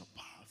direct your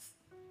path.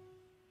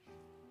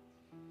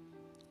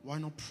 Why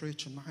not pray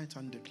tonight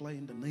and declare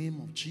in the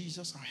name of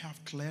Jesus, I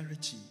have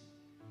clarity.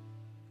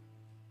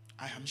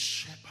 I am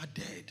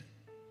shepherded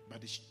by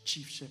the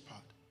chief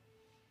shepherd.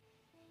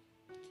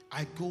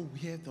 I go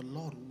where the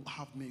Lord will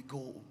have me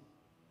go.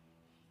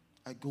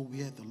 I go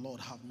where the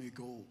Lord have me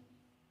go.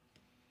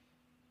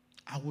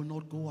 I will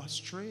not go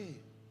astray.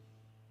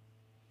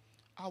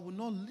 I will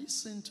not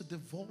listen to the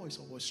voice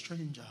of a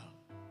stranger.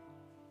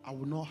 I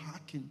will not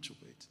hearken to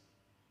it.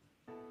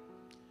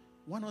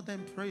 One of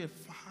them prayed,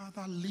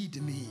 Father,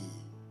 lead me.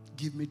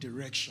 Give me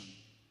direction.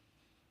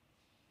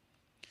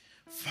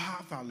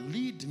 Father,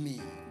 lead me.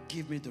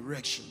 Give me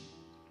direction.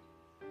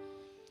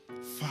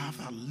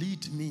 Father,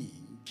 lead me.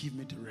 Give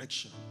me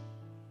direction.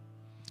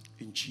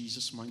 In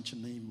Jesus' mighty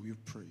name we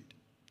have prayed.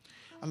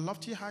 At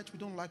Lofty Heights, we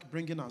don't like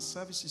bringing our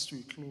services to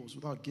a close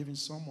without giving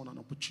someone an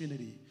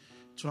opportunity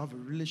to have a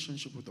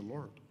relationship with the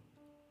Lord.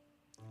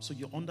 So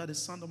you're under the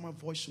sound of my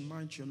voice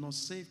tonight. You're not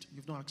saved.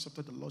 You've not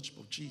accepted the Lordship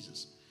of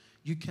Jesus.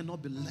 You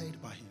cannot be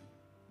led by him.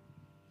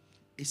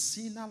 A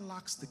sinner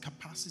lacks the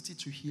capacity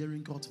to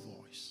hearing God's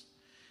voice,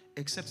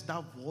 except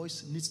that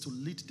voice needs to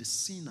lead the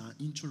sinner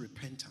into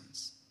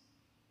repentance.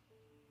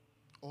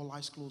 All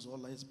eyes closed,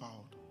 all eyes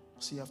bowed.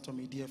 See after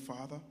me, dear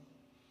Father,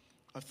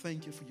 I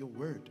thank you for your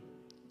word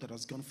that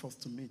has gone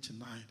forth to me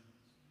tonight.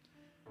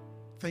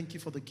 Thank you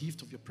for the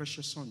gift of your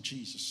precious Son,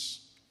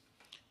 Jesus.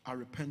 I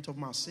repent of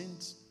my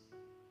sins.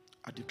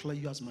 I declare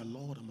you as my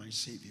Lord and my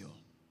Savior.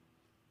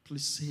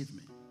 Please save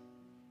me.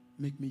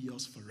 Make me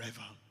yours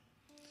forever.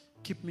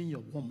 Keep me in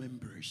your warm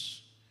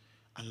embrace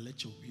and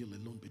let your will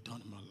alone be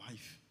done in my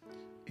life.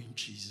 In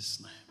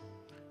Jesus' name,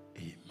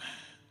 amen.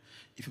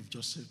 If you've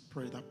just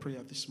prayed that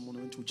prayer this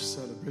morning, would you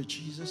celebrate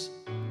Jesus?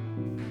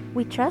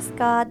 We trust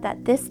God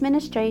that this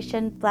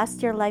ministration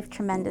blessed your life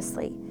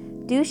tremendously.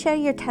 Do share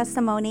your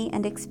testimony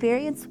and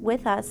experience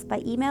with us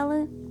by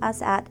emailing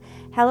us at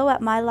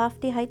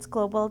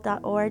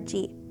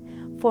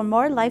hello@myloftyheightsglobal.org. For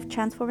more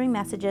life-transforming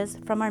messages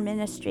from our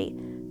ministry,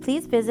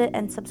 please visit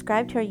and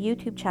subscribe to our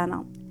YouTube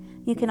channel.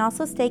 You can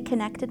also stay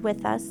connected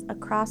with us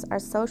across our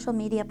social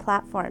media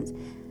platforms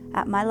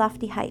at My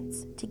Lofty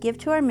Heights. To give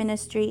to our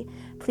ministry,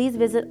 please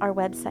visit our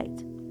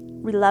website.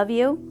 We love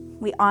you,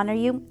 we honor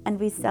you, and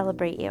we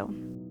celebrate you.